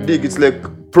 You dig? It's like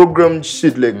programmed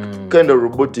shit, like kind of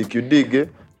robotic. You dig? Eh?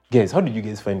 Guys, how did you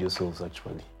guys find yourselves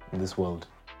actually in this world?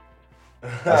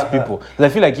 As people, 'cause I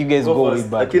feel like you guys go way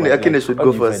back. Akeine- but, Akeine should how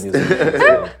go do you find first. yourselves in this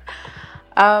world?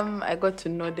 I got to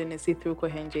know Denesi through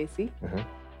Cohen JC.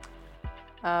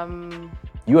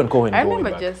 You and Cohen I go way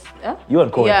remember back. just You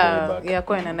and Cohen go way yeah, back. yeah,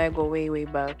 Cohen and I go way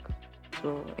back.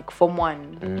 So like Form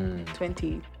 1,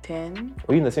 2010.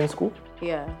 Were you in the same school?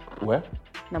 Yeah, Where?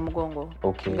 Namugongo.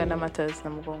 Okay. Uganda Matters,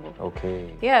 Namugongo.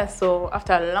 Okay. Yeah, so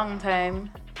after a long time,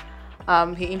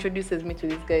 he introduces me to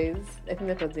these guys. I think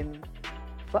that was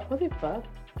was it back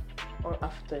or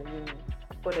after uni?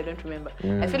 God, I don't remember.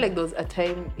 I feel like there was a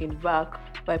time in back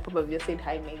where I probably just said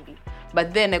hi maybe.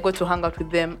 But then I got to hang out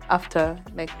with them after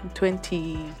like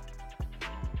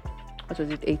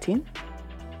 18?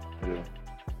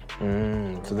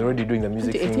 So they're already doing the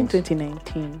music 2018, things.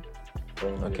 2019.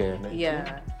 Okay.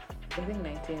 Yeah, I think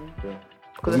 19.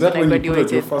 Because Is that's that when I when you put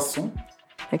out your graduated, first song?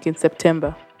 like in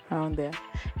September, around there.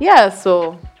 Yeah,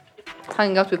 so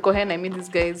hanging out with Cohen, I met these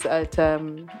guys at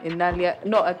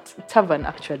at Tavern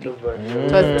actually.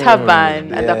 It was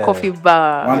Tavern at the Yeah. coffee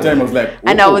bar. One time I was like,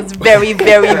 And I was very,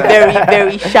 very, very,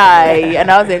 very shy,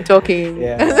 and I wasn't talking.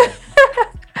 Yeah.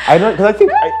 I know, because I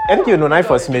think even when I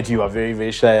first met you, you were very,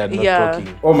 very shy and not Yeah.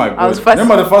 talking. oh my I was god. first-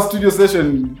 Remember the first studio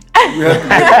session we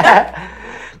had?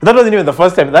 That wasn't even the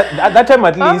first time. That time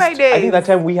at Oh least, my I days. think that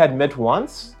time we had met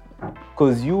once.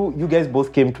 Because you guys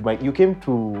both came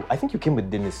to I think you came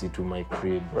with Denesi to my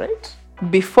crib, right?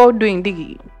 Before doing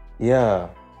Diggy. Yeah.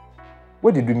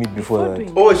 Where did we meet before that?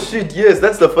 doing Oh shit! Yes,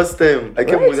 that's the first time I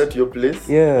came Right? with that to your place.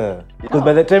 Yeah. Because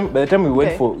by the time we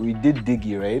went Okay. we did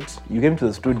Diggy, right? You came to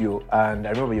the studio and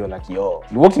I remember you were like, yo,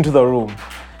 you walked into the room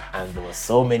and there were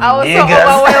so many I was so niggas.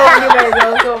 overwhelmed, you guys.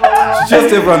 I was so overwhelmed.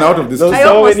 Just everyone out of the There were studio. I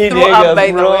so almost many threw up, niggas, by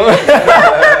the bro.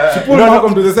 way. She pulled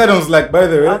Malcolm to the side and was like, by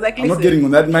the way, I was like, I'm not listen. getting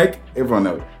on that mic. Everyone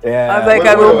out. Yeah. I was like, Wait,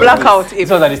 I will wait, black wait. out This if.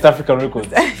 was at East African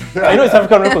Records. I know East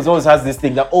African Records always has this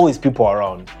thing that always people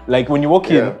around. Like when you walk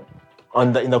Yeah.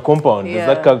 in in the compound, Yeah.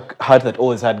 there's that hut that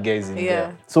always had guys in Yeah.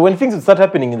 there. So when things would start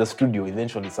happening in the studio,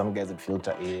 eventually some guys would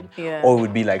filter in, Yeah. or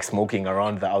would be like smoking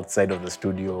around the outside of the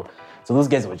studio. So those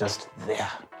guys were just there.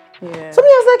 Yeah. So me,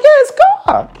 I was like, yes,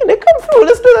 come on, can they come through?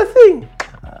 Let's do the thing.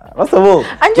 First of all,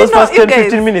 And you those know, first you 10, guys-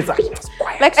 15 minutes, it was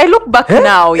quiet. Like I look back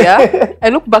now, yeah. I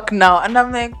look back now, and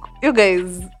I'm like, you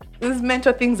guys, these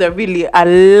mental things are really a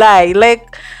lie.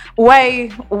 Like, why?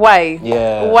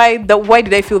 Yeah. Why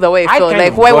did I feel the way I I felt? kind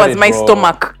Like, of why got was it, my bro.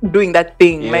 stomach doing that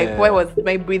thing? Yeah. Like, why was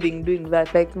my breathing doing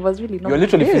that? Like, it was really not. You're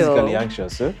literally real. physically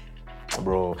anxious, eh?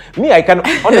 Bro. Me, I can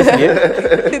honestly.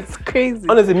 It's crazy.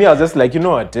 Honestly, me, I was just like, you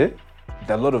know what? There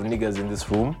are a lot of niggas in this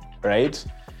room, right?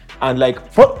 And like,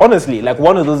 honestly, like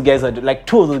one of those guys, like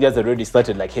two of those guys had already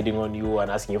started like hitting on you and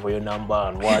asking you for your number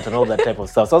and what and all that type of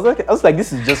stuff. So I was like,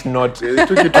 this is just not They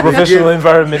took you to a professional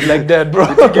environment like that, bro.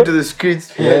 Took you to the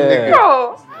streets. Yeah.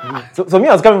 Bro. So me,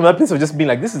 I was coming from that place of just being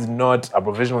like, this is not a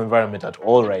professional environment at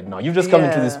all right now. You've just come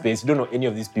into this space, you don't know any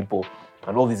of these people,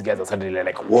 and all these guys are suddenly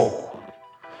like, whoa.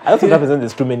 I don't think that happens when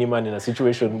there's too many men in a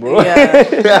situation, bro.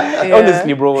 Yeah.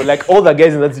 Honestly, bro, like all the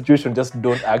guys in that situation just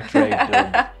don't act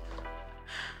right.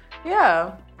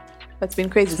 Yeah. That's been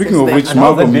crazy. Speaking since of then. which, And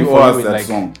how's that Malcolm, been you for owe you us with, that like-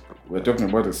 song. We're talking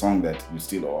about a song that you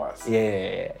still owe us.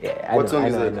 Yeah. What song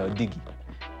is that? I know. Diggy.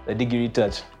 The Diggy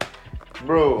retouch.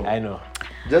 Bro, I know.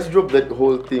 just drop that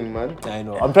whole thing, man. I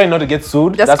know. I'm trying not to get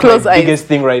sued. Just That's close my eyes. biggest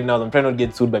thing right now. I'm trying not to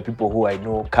get sued by people who I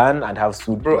know can and have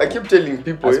sued. Bro, I people. keep telling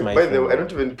people, That's my by the thing, way, I bro.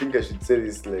 don't even think I should say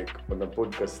this like on a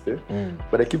podcast,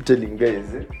 but I keep telling guys,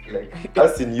 like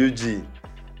us in UG,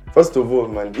 first of all,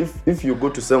 man, if you go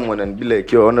to someone and be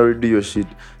like, yo, I wanna redo your shit,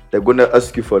 they're gonna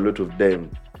ask you for a lot of dime.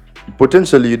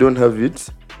 Potentially you don't have it.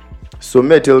 So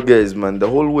may I tell guys, man, the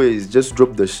whole way is just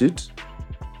drop the shit.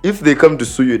 If they come to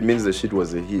sue you, it means the shit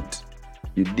was a hit.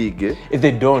 You dig, eh? If they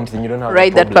don't, then you don't have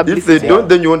Right, that problem. If they Publicity. don't,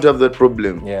 then you won't have that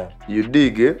problem. Yeah. You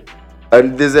dig, eh?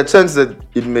 And there's a chance that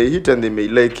it may hit and they may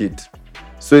like it.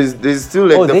 So there's still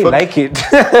like Oh, the they fact. like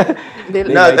it. They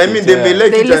Nah, like I it, mean they may yeah.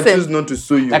 like They it listen. and choose not to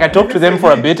sue you. Like I talked to them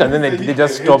for a bit and then they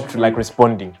just stopped like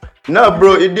responding. Nah,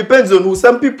 bro, it depends on who.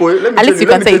 Some people. Let me At tell least you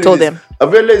let can me say you tell told this. them.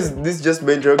 I've realized this just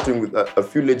by interacting with a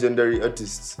few legendary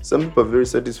artists. Some people are very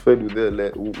satisfied with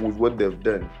their with what they've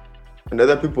done, and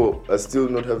other people are still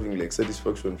not having like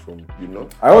satisfaction from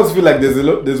I always feel like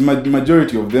there's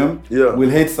majority of them Yeah. will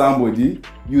hate somebody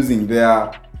using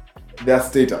their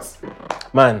status.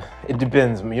 Man, it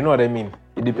depends. You know what I mean?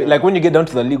 It depends. Like when you get down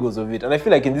to the legals of it, and I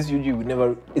feel like in this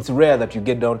UG, it's rare that you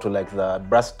get down to like the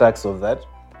brass tacks of that.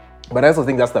 But I also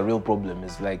think that's the real problem.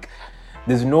 Is like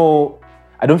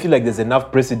I don't feel like there's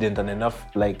enough precedent and enough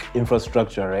like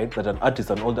infrastructure, right? That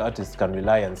an older artist can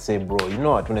rely and say, bro, you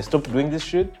know what? When I stop doing this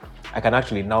shit, I can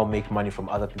actually now make money from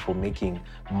other people making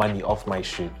money off my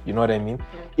shit. You know what I mean?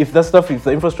 If the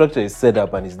infrastructure is set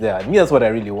up and is there, me, that's what I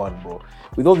really want, bro.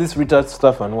 With all this retard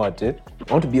stuff and what, I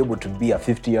want to be able to be a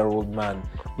 50-year-old man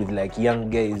with like young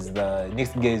guys, the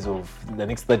next guys of the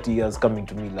next 30 years coming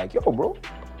to me like, yo, bro,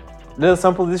 let's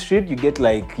sample this shit. You get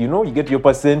like, you get your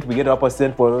percent, we get our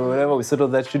percent, whatever, we settle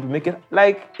that shit, we make it.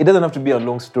 Like, it doesn't have to be a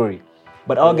long story.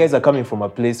 But our guys are coming from a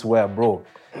place where, bro,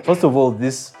 first of all,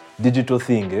 this digital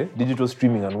thing, digital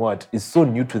streaming and what, is so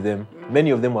new to them. Many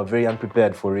of them are very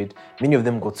unprepared for it. Many of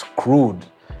them got screwed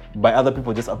by other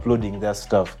people just uploading their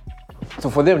stuff.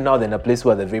 So for them now, they're in a place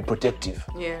where they're very protective.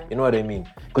 Yeah. You know what I mean?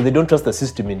 Because they don't trust the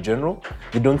system in general.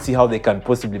 They don't see how they can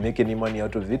possibly make any money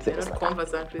out of it. They're just Not like,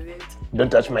 conversant with it. don't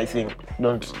touch my thing.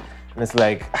 Don't. And it's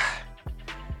like,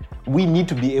 we need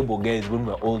to be able, guys, when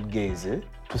we're old guys,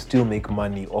 to still make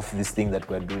money off this thing that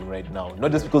we're doing right now.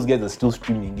 Not just because guys are still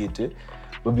streaming it,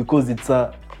 but because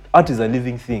art is a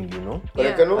living thing, But I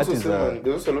Yeah. can also That is, say, man,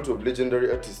 there's also a lot of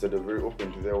legendary artists that are very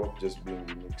open to their work just being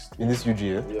remixed. In this UG,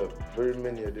 Yeah, very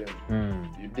many of them.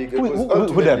 You dig it? Who 'Cause that,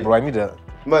 ultimately- bro? I need a...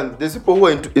 Man, there's people who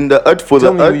are in the art for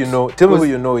Tell the me art. who you know. Tell me who 'cause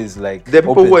you know is like... There are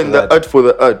people open who are to in the that. art for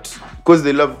the art because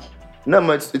they love. Nah,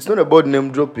 man, it's not about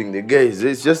name dropping the guys.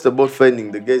 It's just about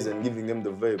finding the guys and giving them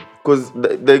the vibe. Because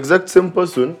the exact same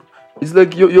person, it's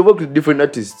like you work with different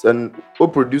artists and or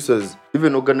producers,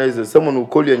 even organizers. Someone will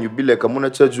call you and you be like, I'm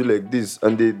gonna charge you like this,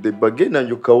 and they bargain and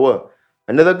you kawa.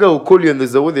 Another guy will call you and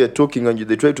there's a way they're talking and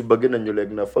they try to bargain and you're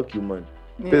like, nah, fuck you, man.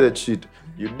 Pay that shit.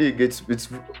 You dig? It's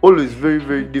always very,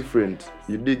 very different.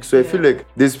 You dig? So I feel like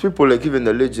there's people like even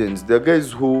the legends. There are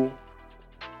guys who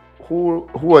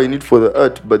are in it for the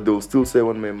art, but they'll still say I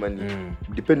want my money,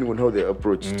 depending on how they're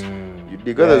approached. You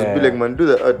dig? Others will be like, man, do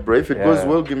the art, bro. If it goes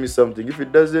well, give me something. If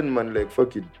it doesn't, man, like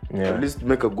fuck it. At least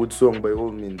make a good song by all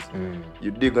means.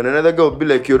 You dig? And another guy will be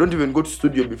like, yo, don't even go to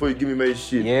studio before you give me my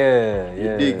shit.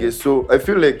 You dig? So I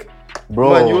feel like,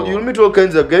 Bro. man, you'll meet all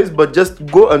kinds of guys, but just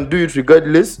go and do it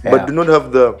regardless. But do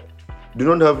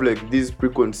not have like these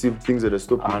preconceived things that are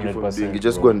stopping you from doing it.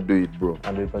 Just bro. go and do it, bro.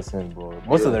 100%, bro.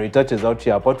 Most of the retouches out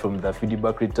here, apart from the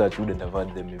feedback retouch, we wouldn't have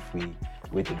had them if we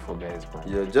waited for guys, bro.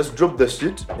 Yeah, just drop the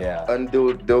shit. Yeah. And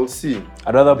they'll see.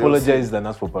 I'd rather They'll apologize than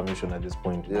ask for permission at this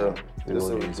point. Yeah, With that's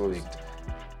all how due it goes. respect.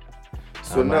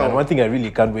 So And now, one thing I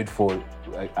really can't wait for,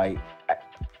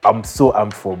 I'm so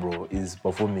amped for, bro, is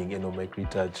performing Mic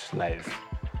retouch live.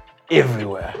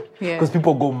 Everywhere. Yeah. Because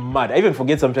people go mad. I even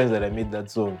forget sometimes that I made that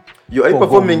song. are you People go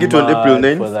performing it on April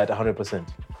mad 9th? For that, 100%.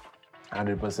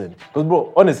 100%. Because,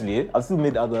 bro, honestly, I've still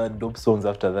made other dope songs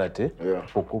after that. Yeah.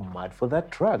 People go mad for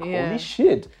that track. Yeah. Holy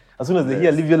shit. As soon as they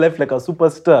hear live your life like a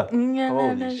superstar.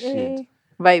 Holy shit.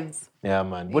 Vibes. Yeah,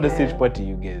 man. Bodastage party,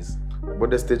 you guys.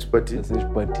 Bodastage party.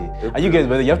 Bodastage party. And you guys,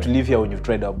 whether you have to live here when you've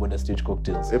tried our Bodastage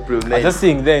cocktails. April 9th. I'm just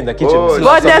seeing there in the kitchen. Oh,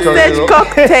 Bodastage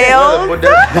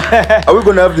cocktails. Are we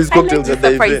gonna have these cocktails at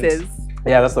the event?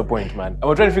 Yeah, that's the point, man. And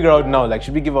we're trying to figure out now, like,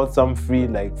 should we give out some free,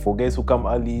 like, for guys who come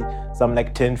early, some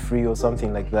like 10 free or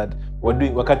something like that?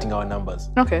 We're cutting our numbers.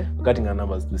 Okay. We're cutting our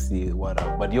numbers to see what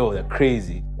up. But yo, they're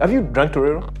crazy. Have you drank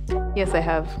Torero? Yes, I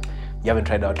have. You haven't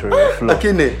tried our Torero flow.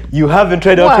 Akeine. You haven't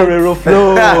tried our What? Torero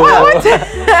flow. What?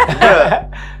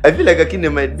 I feel like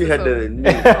Akeine might be harder than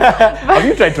me. Have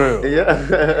you tried Torero?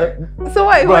 Yeah. So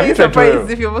why Bro, are have you you tried surprised Torero?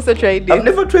 if you've also tried it? I've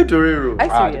never tried Torero. Are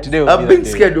you serious? Today will I've be been the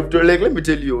day. scared of Torero. Like, let me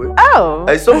tell you. Oh.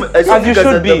 I saw As you you guys should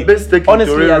at be. the best taking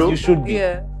Honestly, Torero. as you should be.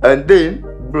 Yeah. And then,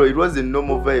 bro, it wasn't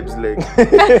normal vibes. Like,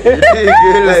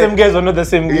 The same guys are not the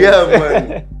same guys. yeah,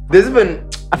 man. There's even.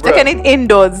 I've taken it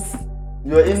indoors.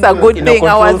 You're It's a good In a thing.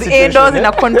 I controlled was situation, indoors in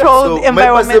a controlled So my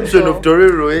environment. perception of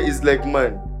Torero is like,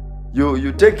 man,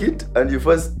 you take it and you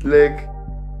first like,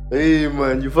 hey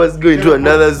man, you first go into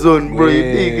another zone, bro. You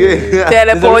dig, eh? There's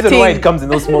a reason why Teleporting. it comes in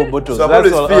those small bottles. So I've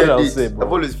That's always all feared I'll it. say, I've bro.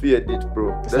 always feared it,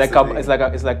 bro. It's That's like the a, thing.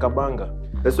 it's like a banger.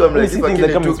 That's why I'm like, Only if things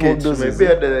that come in Akeine small took it, doses,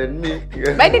 maybe harder than me.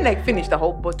 But I didn't like finish the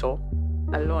whole bottle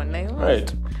alone. Like,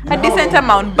 Right. a decent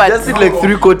amount, but Just did like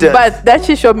 3/4. but that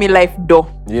shit showed me life though.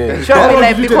 Yeah. Showed How me long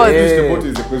life did you take to because finish the bottle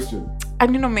is the question. I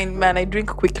don't know, man. I drink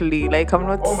quickly. Like I'm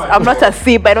not. Oh my I'm not a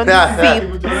sip. I don't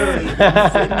sip.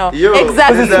 No, Yo,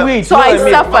 exactly. Because it's sweet. So I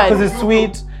suffered. Because it's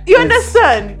sweet. You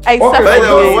understand? I Okay, suffered. By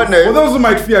the way, guys. one for those who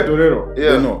might fear Torero,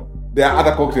 Yeah. they know. There are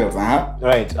other cocktails,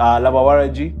 Right.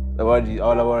 Labawaraji. Our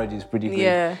Labawaraji is pretty good.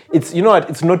 Yeah. It's, you know what,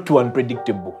 it's not too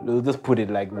unpredictable. We'll just put it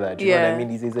like that. You know what I Yeah.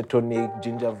 mean? It's a tonic,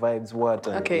 ginger vibes, what?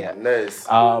 And Okay. yeah. Nice.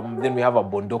 Then we have a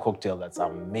Bondo cocktail that's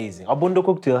amazing. Our Bondo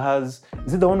cocktail has,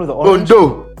 is it the one with the orange?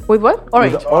 Bondo. With what?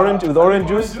 Orange. With orange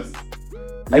juice? I Yeah,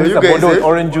 think you it's a guys, Bondo with eh?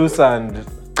 orange juice and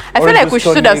I feel orange like we juice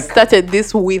should have tonic started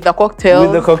this with the cocktails.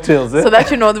 with the cocktails. Eh? So that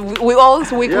we Yeah,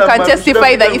 can man, testify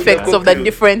we should the have effects done of the cocktails.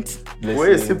 different.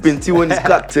 We're sipping tea when it's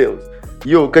cocktails.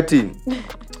 Yo, Kati.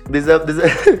 There's a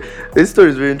this story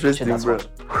is very interesting, That's bro.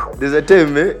 what- There's a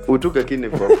time we took Akeine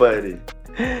for a party.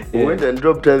 We went and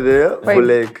dropped her there for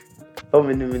Right. like how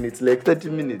many minutes? Like 30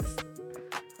 minutes.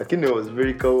 Akeine was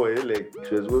very kawaii, like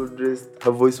she was well dressed,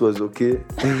 her voice was okay.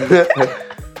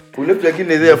 We left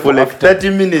Akeine there for like 30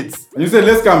 minutes. You said,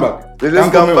 let's come back.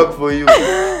 Let's come back for you.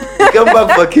 We come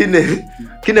back for Akeine.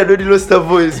 Akeine had already lost her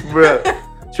voice, bro.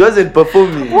 She wasn't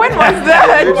performing. When was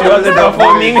that? She wasn't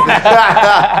performing.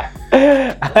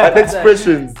 Her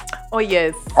expressions. Oh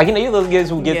yes, I can hear those guys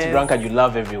who get Yes. drunk and you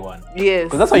love everyone. yes.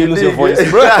 Because that's how you lose your voice,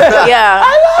 bro. Yeah.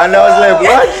 And I was like,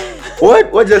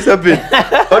 what? What just happened?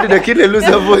 How did Akeine lose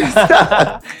her voice?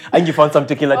 And you found some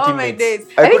tequila Oh my teammates. days.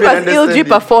 I I think it couldn't was understand Ilji it.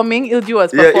 performing. Ilji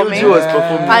was Yeah, performing. Ilji was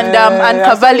performing. And I saw you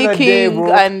Kabali that day, King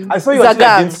bro. and I saw you actually,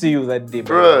 I didn't Zagam. see you that day,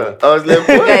 Bro, I was like,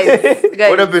 what? Guys.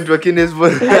 What happened to Akine's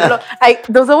voice?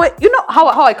 There was a way, you know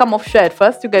how I come off shy at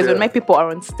first, you guys, Yeah. when my people are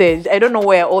on stage, I don't know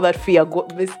where all that fear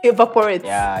this evaporates.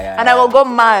 Yeah, and I will go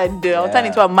mad. I'll turn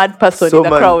into a mad person So in the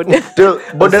man, crowd. tell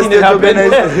Bodastage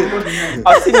organized.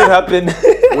 I've seen it happen.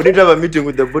 We need to have a meeting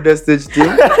with the Bodastage team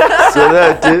so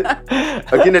that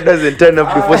Akeine doesn't turn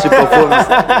up before she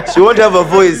performs. She won't have a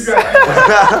voice.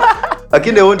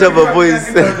 Akeine won't have a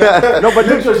voice. No, but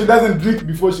make sure she doesn't drink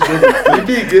before she goes. You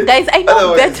dig, eh? Guys, I know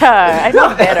Otherwise- better. I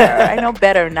know better. I know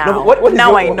better now. No, but what is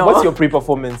now your, I know. What's your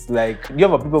pre-performance like? Do you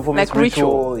have a pre-performance Like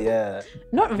ritual? Yeah.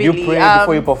 Not Do really. you pray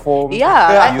before you perform?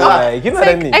 Yeah. You like, you know It's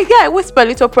what I mean? I whisper a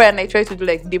little prayer and I try to do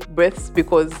like deep breaths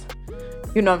because,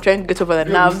 you know, I'm trying to get over the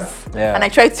nerves. Yeah. And I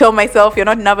try to tell myself, you're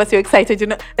not nervous, you're excited. You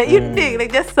know, like, you think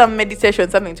like just some meditation,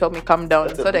 something to help me calm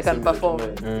down so that I can perform.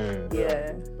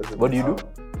 Yeah. What do you do?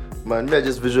 Man, me, I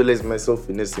just visualize myself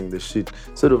finessing the shit.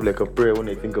 Sort of like a prayer when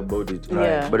I think about it.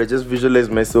 Yeah. But I just visualize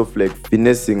myself like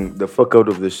finessing the fuck out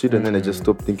of the shit and then I just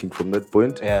stop thinking from that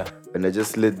point. Yeah. And I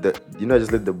just let the, I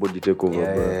just let the body take over,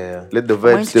 Yeah, bro. yeah, yeah. Let the I'm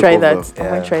going vibes to take try over. that. I'm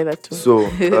going to try that too. So,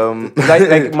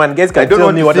 Like man, guys I can don't tell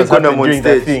want me to what has think when happened I'm on during the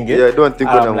stage. thing. Yeah, I don't think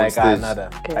when I'm on like, stage. nada.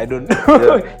 Okay. I don't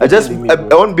know. I just, Telling me, I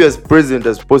bro. want to be as present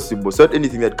as possible. So that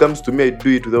anything that comes to me, I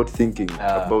do it without thinking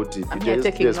Ah. about it. I'm You here just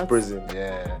be taking as notes. present.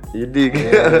 Yeah. You dig?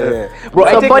 Yeah. Bro,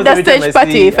 So I take notes every time Bodastage I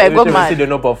party see- if I every go time I see mad. they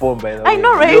not perform, by the way. I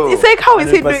know, right? Yo, It's like, how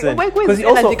is he doing? 100%. Where is Because the he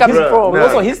also, energy coming Bruh, from? but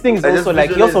also his thing is I just also like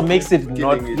he also visualize makes it killing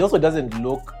not. it. He also doesn't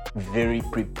look very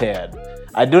prepared.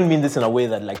 I don't mean this in a way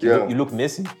that like Yeah. you look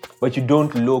messy, but you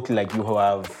don't look like you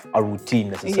have a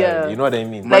routine necessarily. Yeah. You know what I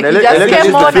mean? Like Man, you I just like it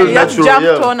came just on to and feel you just natural,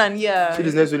 jumped yeah. on and yeah. Shit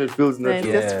is nice when it feels And it's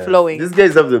natural. just Yeah. flowing. These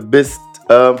guys have the best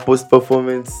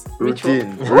post-performance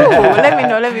routine. Ooh, let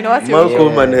me know what's your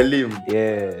Malcolm Yeah. and Halim.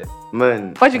 Yeah.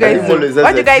 Man. What you guys Halim do? always has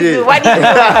What you a guys J. do? What do you do?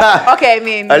 Okay, I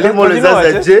mean, Halim But always you know what,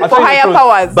 has a I'll J. tell for you the higher truth.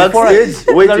 powers. Backstage,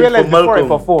 I waiting realized for before I Malcolm.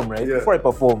 perform, right? Yeah. Before I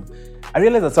perform, I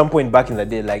realized at some point back in the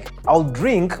day, like I'll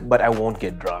drink, but I won't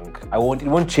get drunk. It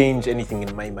won't change anything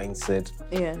in my mindset.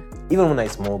 Yeah. Even when I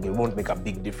smoke, it won't make a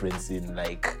big difference in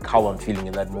like how I'm feeling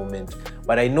in that moment.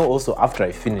 But I know also after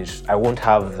I finish, I won't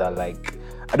have the like,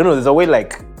 I don't know, there's a way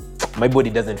like my body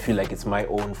doesn't feel like it's my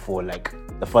own for like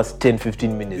the first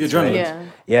 10-15 minutes. The adrenaline. Right? Yeah.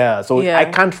 Yeah, so Yeah. I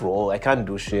can't roll, I can't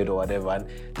do shit or whatever. And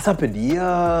this happened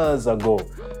years ago.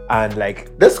 And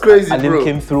like That's crazy, Alim bro.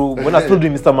 came through when I was still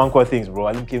doing Mr. Mankwa things, bro.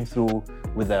 Alim came through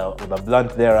with a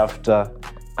blunt thereafter,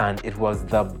 and it was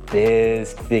the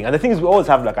best thing. And the thing is, we always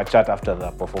have like a chat after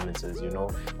the performances, you know.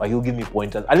 Or he'll give me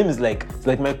pointers. Alim is like, it's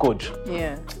like my coach.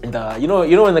 Yeah. And you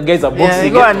know when the guys are boxing. Yeah,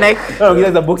 you go and like No,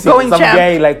 guys are boxing. going Some champ.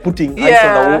 guy like putting ice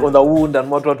Yeah. on the wound and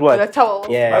what. With a towel.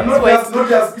 Yeah. But not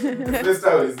just the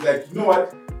freestyle. It's like, you know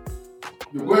what?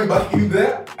 You're going back in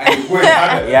there and you're going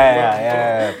harder.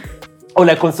 Yeah. Oh,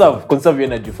 like conserve your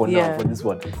energy for Yeah. now, for this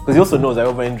one. Because he also knows I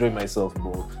over enjoy myself,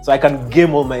 bro. So I can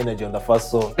game all my energy on the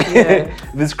first song. Yeah.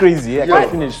 It's crazy, I can't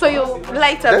finish. So you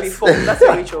light up before. That's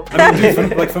your ritual. I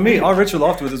mean, for me, our ritual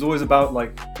afterwards is always about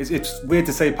like it's weird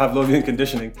to say Pavlovian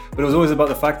conditioning, but it was always about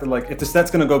the fact that like if the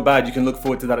set's gonna go bad, you can look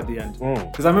forward to that at the end.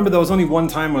 Because I remember there was only one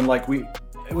time when like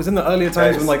it was in the earlier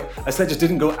times when like a set just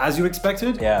didn't go as you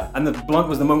expected. Yeah. And the blunt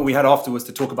was the moment we had afterwards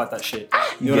to talk about that shit.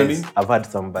 You know what I Yes, mean? I've had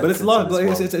some bad But it's sets love. as Like,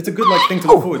 well. it's a good like thing to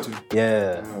look forward to.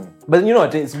 Yeah. But you know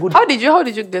what, it's good. How did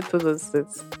you get to those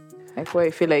sets? Like where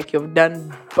you feel like you've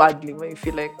done badly, where you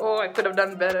feel like, oh, I could have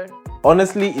done better.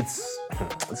 Honestly, it's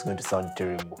going to sound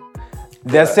terrible.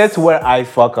 There are sets where I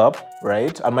fuck up,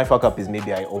 right? And my fuck up is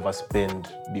maybe I overspend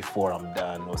before I'm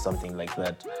done or something like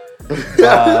that.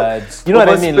 But you know what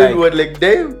I mean? Overspend what, like,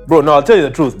 damn? Bro, no, I'll tell you the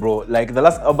truth, bro. Like the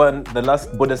last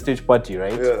Bodastage party,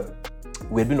 right? Yeah.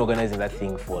 We had been organizing that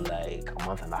thing for like a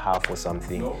month and a half or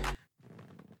something. No.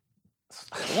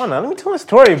 Wanna, let me tell my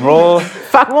story, bro.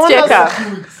 Fact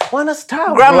checker. Wanna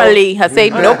start? Grammarly has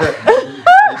said nope.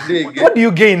 Dig, What do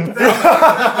you gain?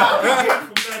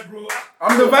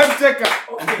 I'm the vibe checker.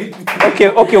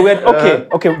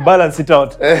 Okay, balance it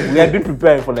out. We had been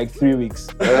preparing for like 3 weeks.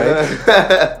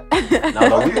 Right?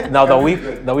 Now the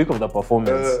week of the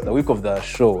performance, the week of the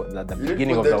show, the You beginning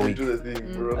didn't of put the that week, into the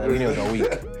thing, bro. at the beginning of the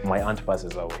week, my aunt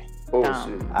passes away. Oh,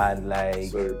 Damn. shit. And like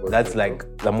Sorry about that's that,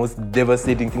 like the most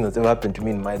devastating thing that's ever happened to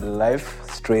me in my life,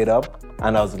 straight up.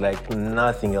 And I was like,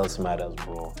 nothing else matters,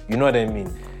 bro. You know what I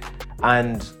mean?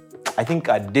 And I think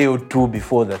a day or two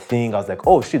before the thing, I was like,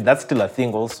 oh shit, that's still a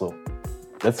thing also.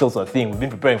 That's also a thing. We've been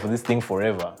preparing for this thing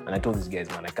forever. And I told these guys,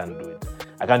 man, I can't do it.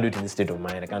 I can't do it in this state of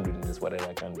mind. I can't do it in this whatever.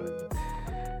 I can't do it.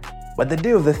 But the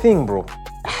day of the thing, bro,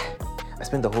 I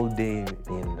spent the whole day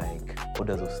in like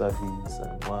orders of service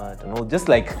and what and all, just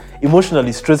like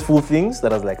emotionally stressful things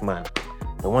that I was like, man,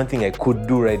 the one thing I could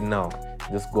do right now,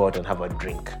 just go out and have a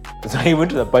drink. So I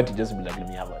went to the party just to be like, let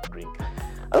me have a drink.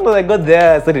 And when I got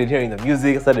there, I started hearing the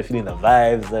music, I started feeling the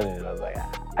vibes, and I was like,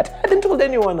 I hadn't told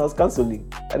anyone I was cancelling.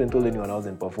 I hadn't told anyone I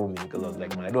wasn't performing because I was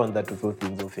like, man, I don't want that to throw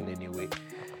things off in any way.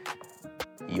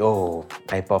 Yo,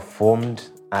 I performed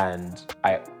and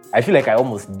I feel like I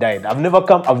almost died. I've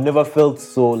never felt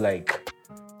so like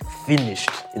finished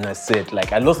in a set.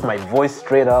 Like I lost my voice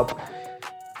straight up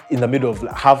in the middle of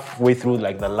halfway through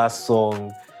like the last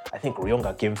song. I think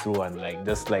Ryonga came through and like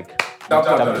just like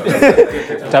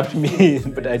tapped me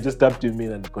in, but I just tapped him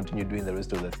in and continued doing the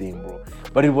rest of the thing, bro.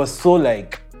 But it was so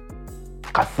like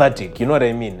cathartic, you know what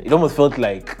I mean? It almost felt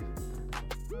like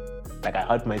I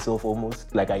hurt myself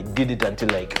almost. Like I did it until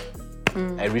like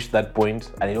I reached that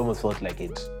point, and it almost felt like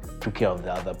it took care of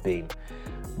the other pain.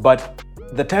 But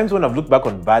the times when I've looked back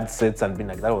on bad sets and been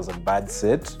like, that was a bad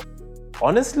set,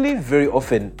 honestly, very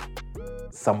often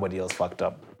somebody else fucked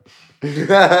up.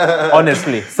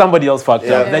 Honestly, somebody else fucked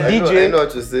up. The I know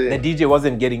what you're saying. DJ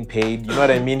wasn't getting paid. You know what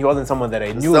I mean? He wasn't someone that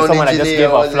I knew. Sound Someone I just engineer gave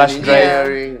a wasn't flash drive.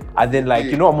 engineering. And then like,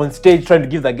 you know, I'm on stage trying to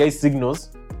give the guy signals,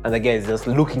 and the guy is just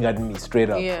looking at me straight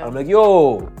up. Yeah. I'm like,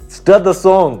 yo, start the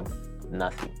song.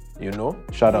 Nothing, you know?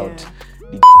 Shout out.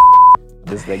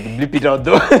 Just like blip it out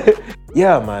though.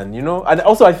 Yeah, man, you know? And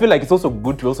also I feel like it's also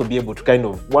good to also be able to kind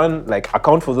of, one, like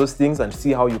account for those things and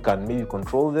see how you can maybe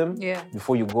control them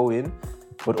before you go in.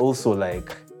 But also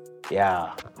like,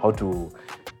 yeah, how to,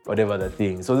 whatever the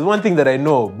thing. So there's one thing that I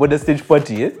know, Bodastage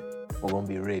party, we're gonna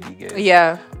be ready, guys.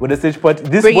 Yeah. Bodastage party.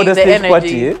 This Bringing the Bodastage energy.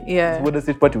 party, eh? Yeah. This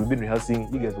Bodastage party we've been rehearsing.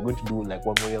 You guys, we're going to do like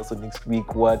one more also next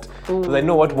week. What? Because I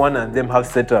know what one and them have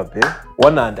set up, eh?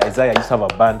 One and Isaiah used to have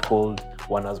a band called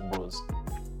Warner's Bros.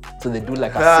 So they do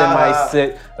like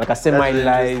a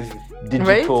semi-live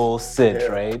digital set,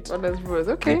 right? Warner's Bros.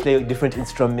 Okay. They play different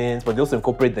instruments, but they also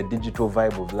incorporate the digital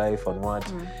vibe of life and what.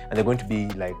 And they're going to be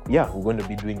like, we're going to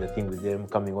be doing the thing with them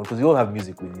coming on because we all have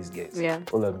music with these guys. Yeah.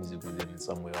 All have music with them in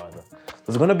some way or other. So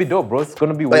it's gonna be dope, bro. It's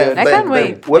gonna be weird. I can't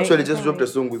wait. We actually just dropped a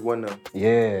song with Warner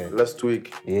Yeah. last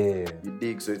week. Yeah. You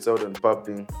dig, so it's out and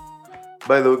popping.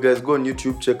 By the way, guys, go on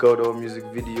YouTube, check out our music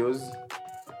videos.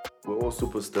 We're all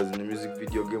superstars in the music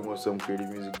video game. We have some creative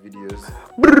music videos.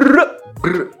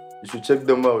 Brr. You should check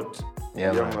them out.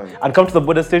 Yeah, man. And come to the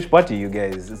Bodastage party, you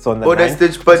guys. It's on the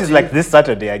Bodastage 9th. party. This is like this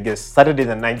Saturday, I guess. Saturday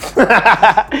the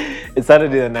 9th. It's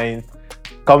Saturday the 9th.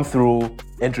 Come through.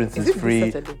 Entrance is free.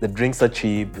 Saturday? The drinks are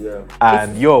cheap. Yeah.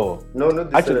 And No, not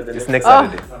this actually, Saturday. it's next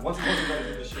Saturday.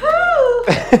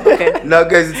 Okay. Now,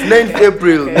 guys, it's 9th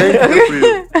April. 9th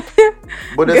April.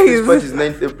 Bodastage party is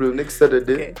 9th April, next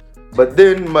Saturday. Okay. But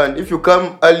then, man, if you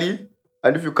come early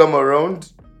and if you come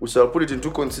around, we shall put it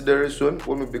into consideration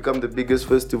when we become the biggest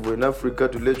festival in Africa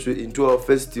to let you into our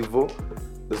festival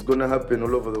that's gonna happen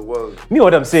all over the world. Me,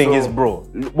 what I'm saying So- is, bro,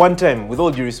 one time, with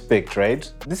all due respect,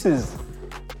 right? This is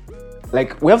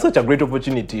like we have such a great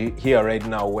opportunity here right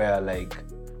now where like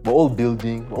we're all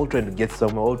building, we're all trying to get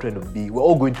somewhere, we're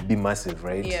all going to be massive,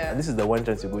 right? Yeah. And this is the one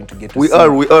chance you're going to get to We see are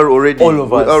already. all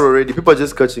of us. We are already. People are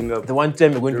just catching up. the one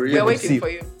time you're going to be We're able to waiting see for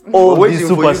you. all We're these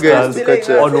waiting for you guys superstars to catch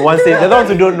up. on one stage. They're the ones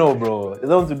who don't know, bro. They're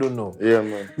the ones who don't know. Yeah,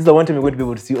 man. This is the one time you're going to be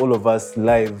able to see all of us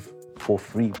live for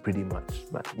free, pretty much.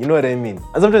 Man, you know what I mean?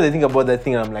 And sometimes I think about that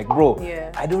thing and I'm like, bro,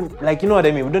 Yeah. I don't, like, you know what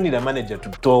I mean? We don't need a manager to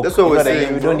talk. That's what You know we're I saying,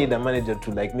 mean? We bro. don't need a manager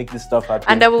to, like, make this stuff happen.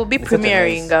 And I will be It's such a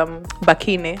premiering nice-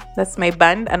 Akeine. That's my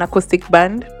band, an acoustic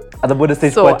band. at the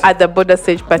Bodastage So party. at the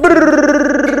Bodastage party.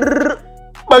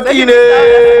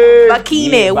 Bakine!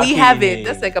 Akeine, we have it.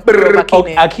 That's like a pure Oh,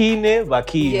 Akeine.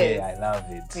 Akeine. Yes. I love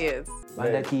it. Yes.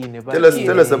 Band Akeine,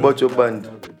 Tell us about your band.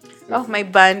 Oh, my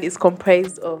band is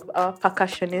comprised of our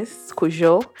percussionist,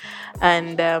 Kujo,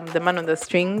 and the man on the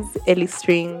strings, Ellie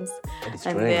Strings. And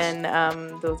Strings. then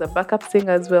there was a backup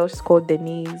singer as well. She's called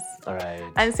Denesi. All right.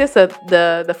 And it's just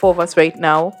the four of us right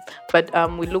now. But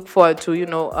we look forward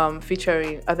to,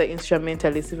 featuring other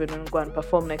instrumentalists even when we go and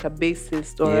perform, like a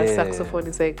bassist or a Yeah.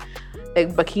 saxophonist, like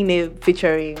Akeine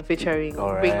featuring, bring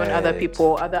on other Alright.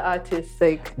 people, other artists,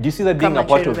 like. Do you see that Come being a and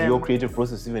part train of them. your creative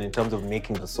process, even in terms of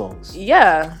making the songs?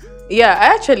 Yeah.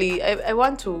 I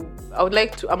want to,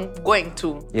 I'm going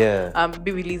to Yeah.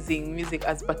 be releasing music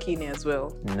as Akeine as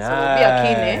well. Nice. So it'll be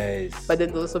Akeine, but then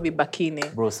there'll also be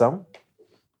Akeine. Bro, Sam?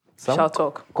 Shout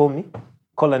talk. Call me.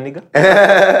 Call a nigga.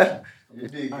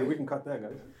 We can cut that,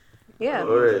 guys. Yeah.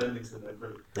 Alright.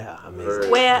 Yeah,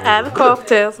 amazing. Where are the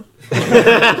cocktails?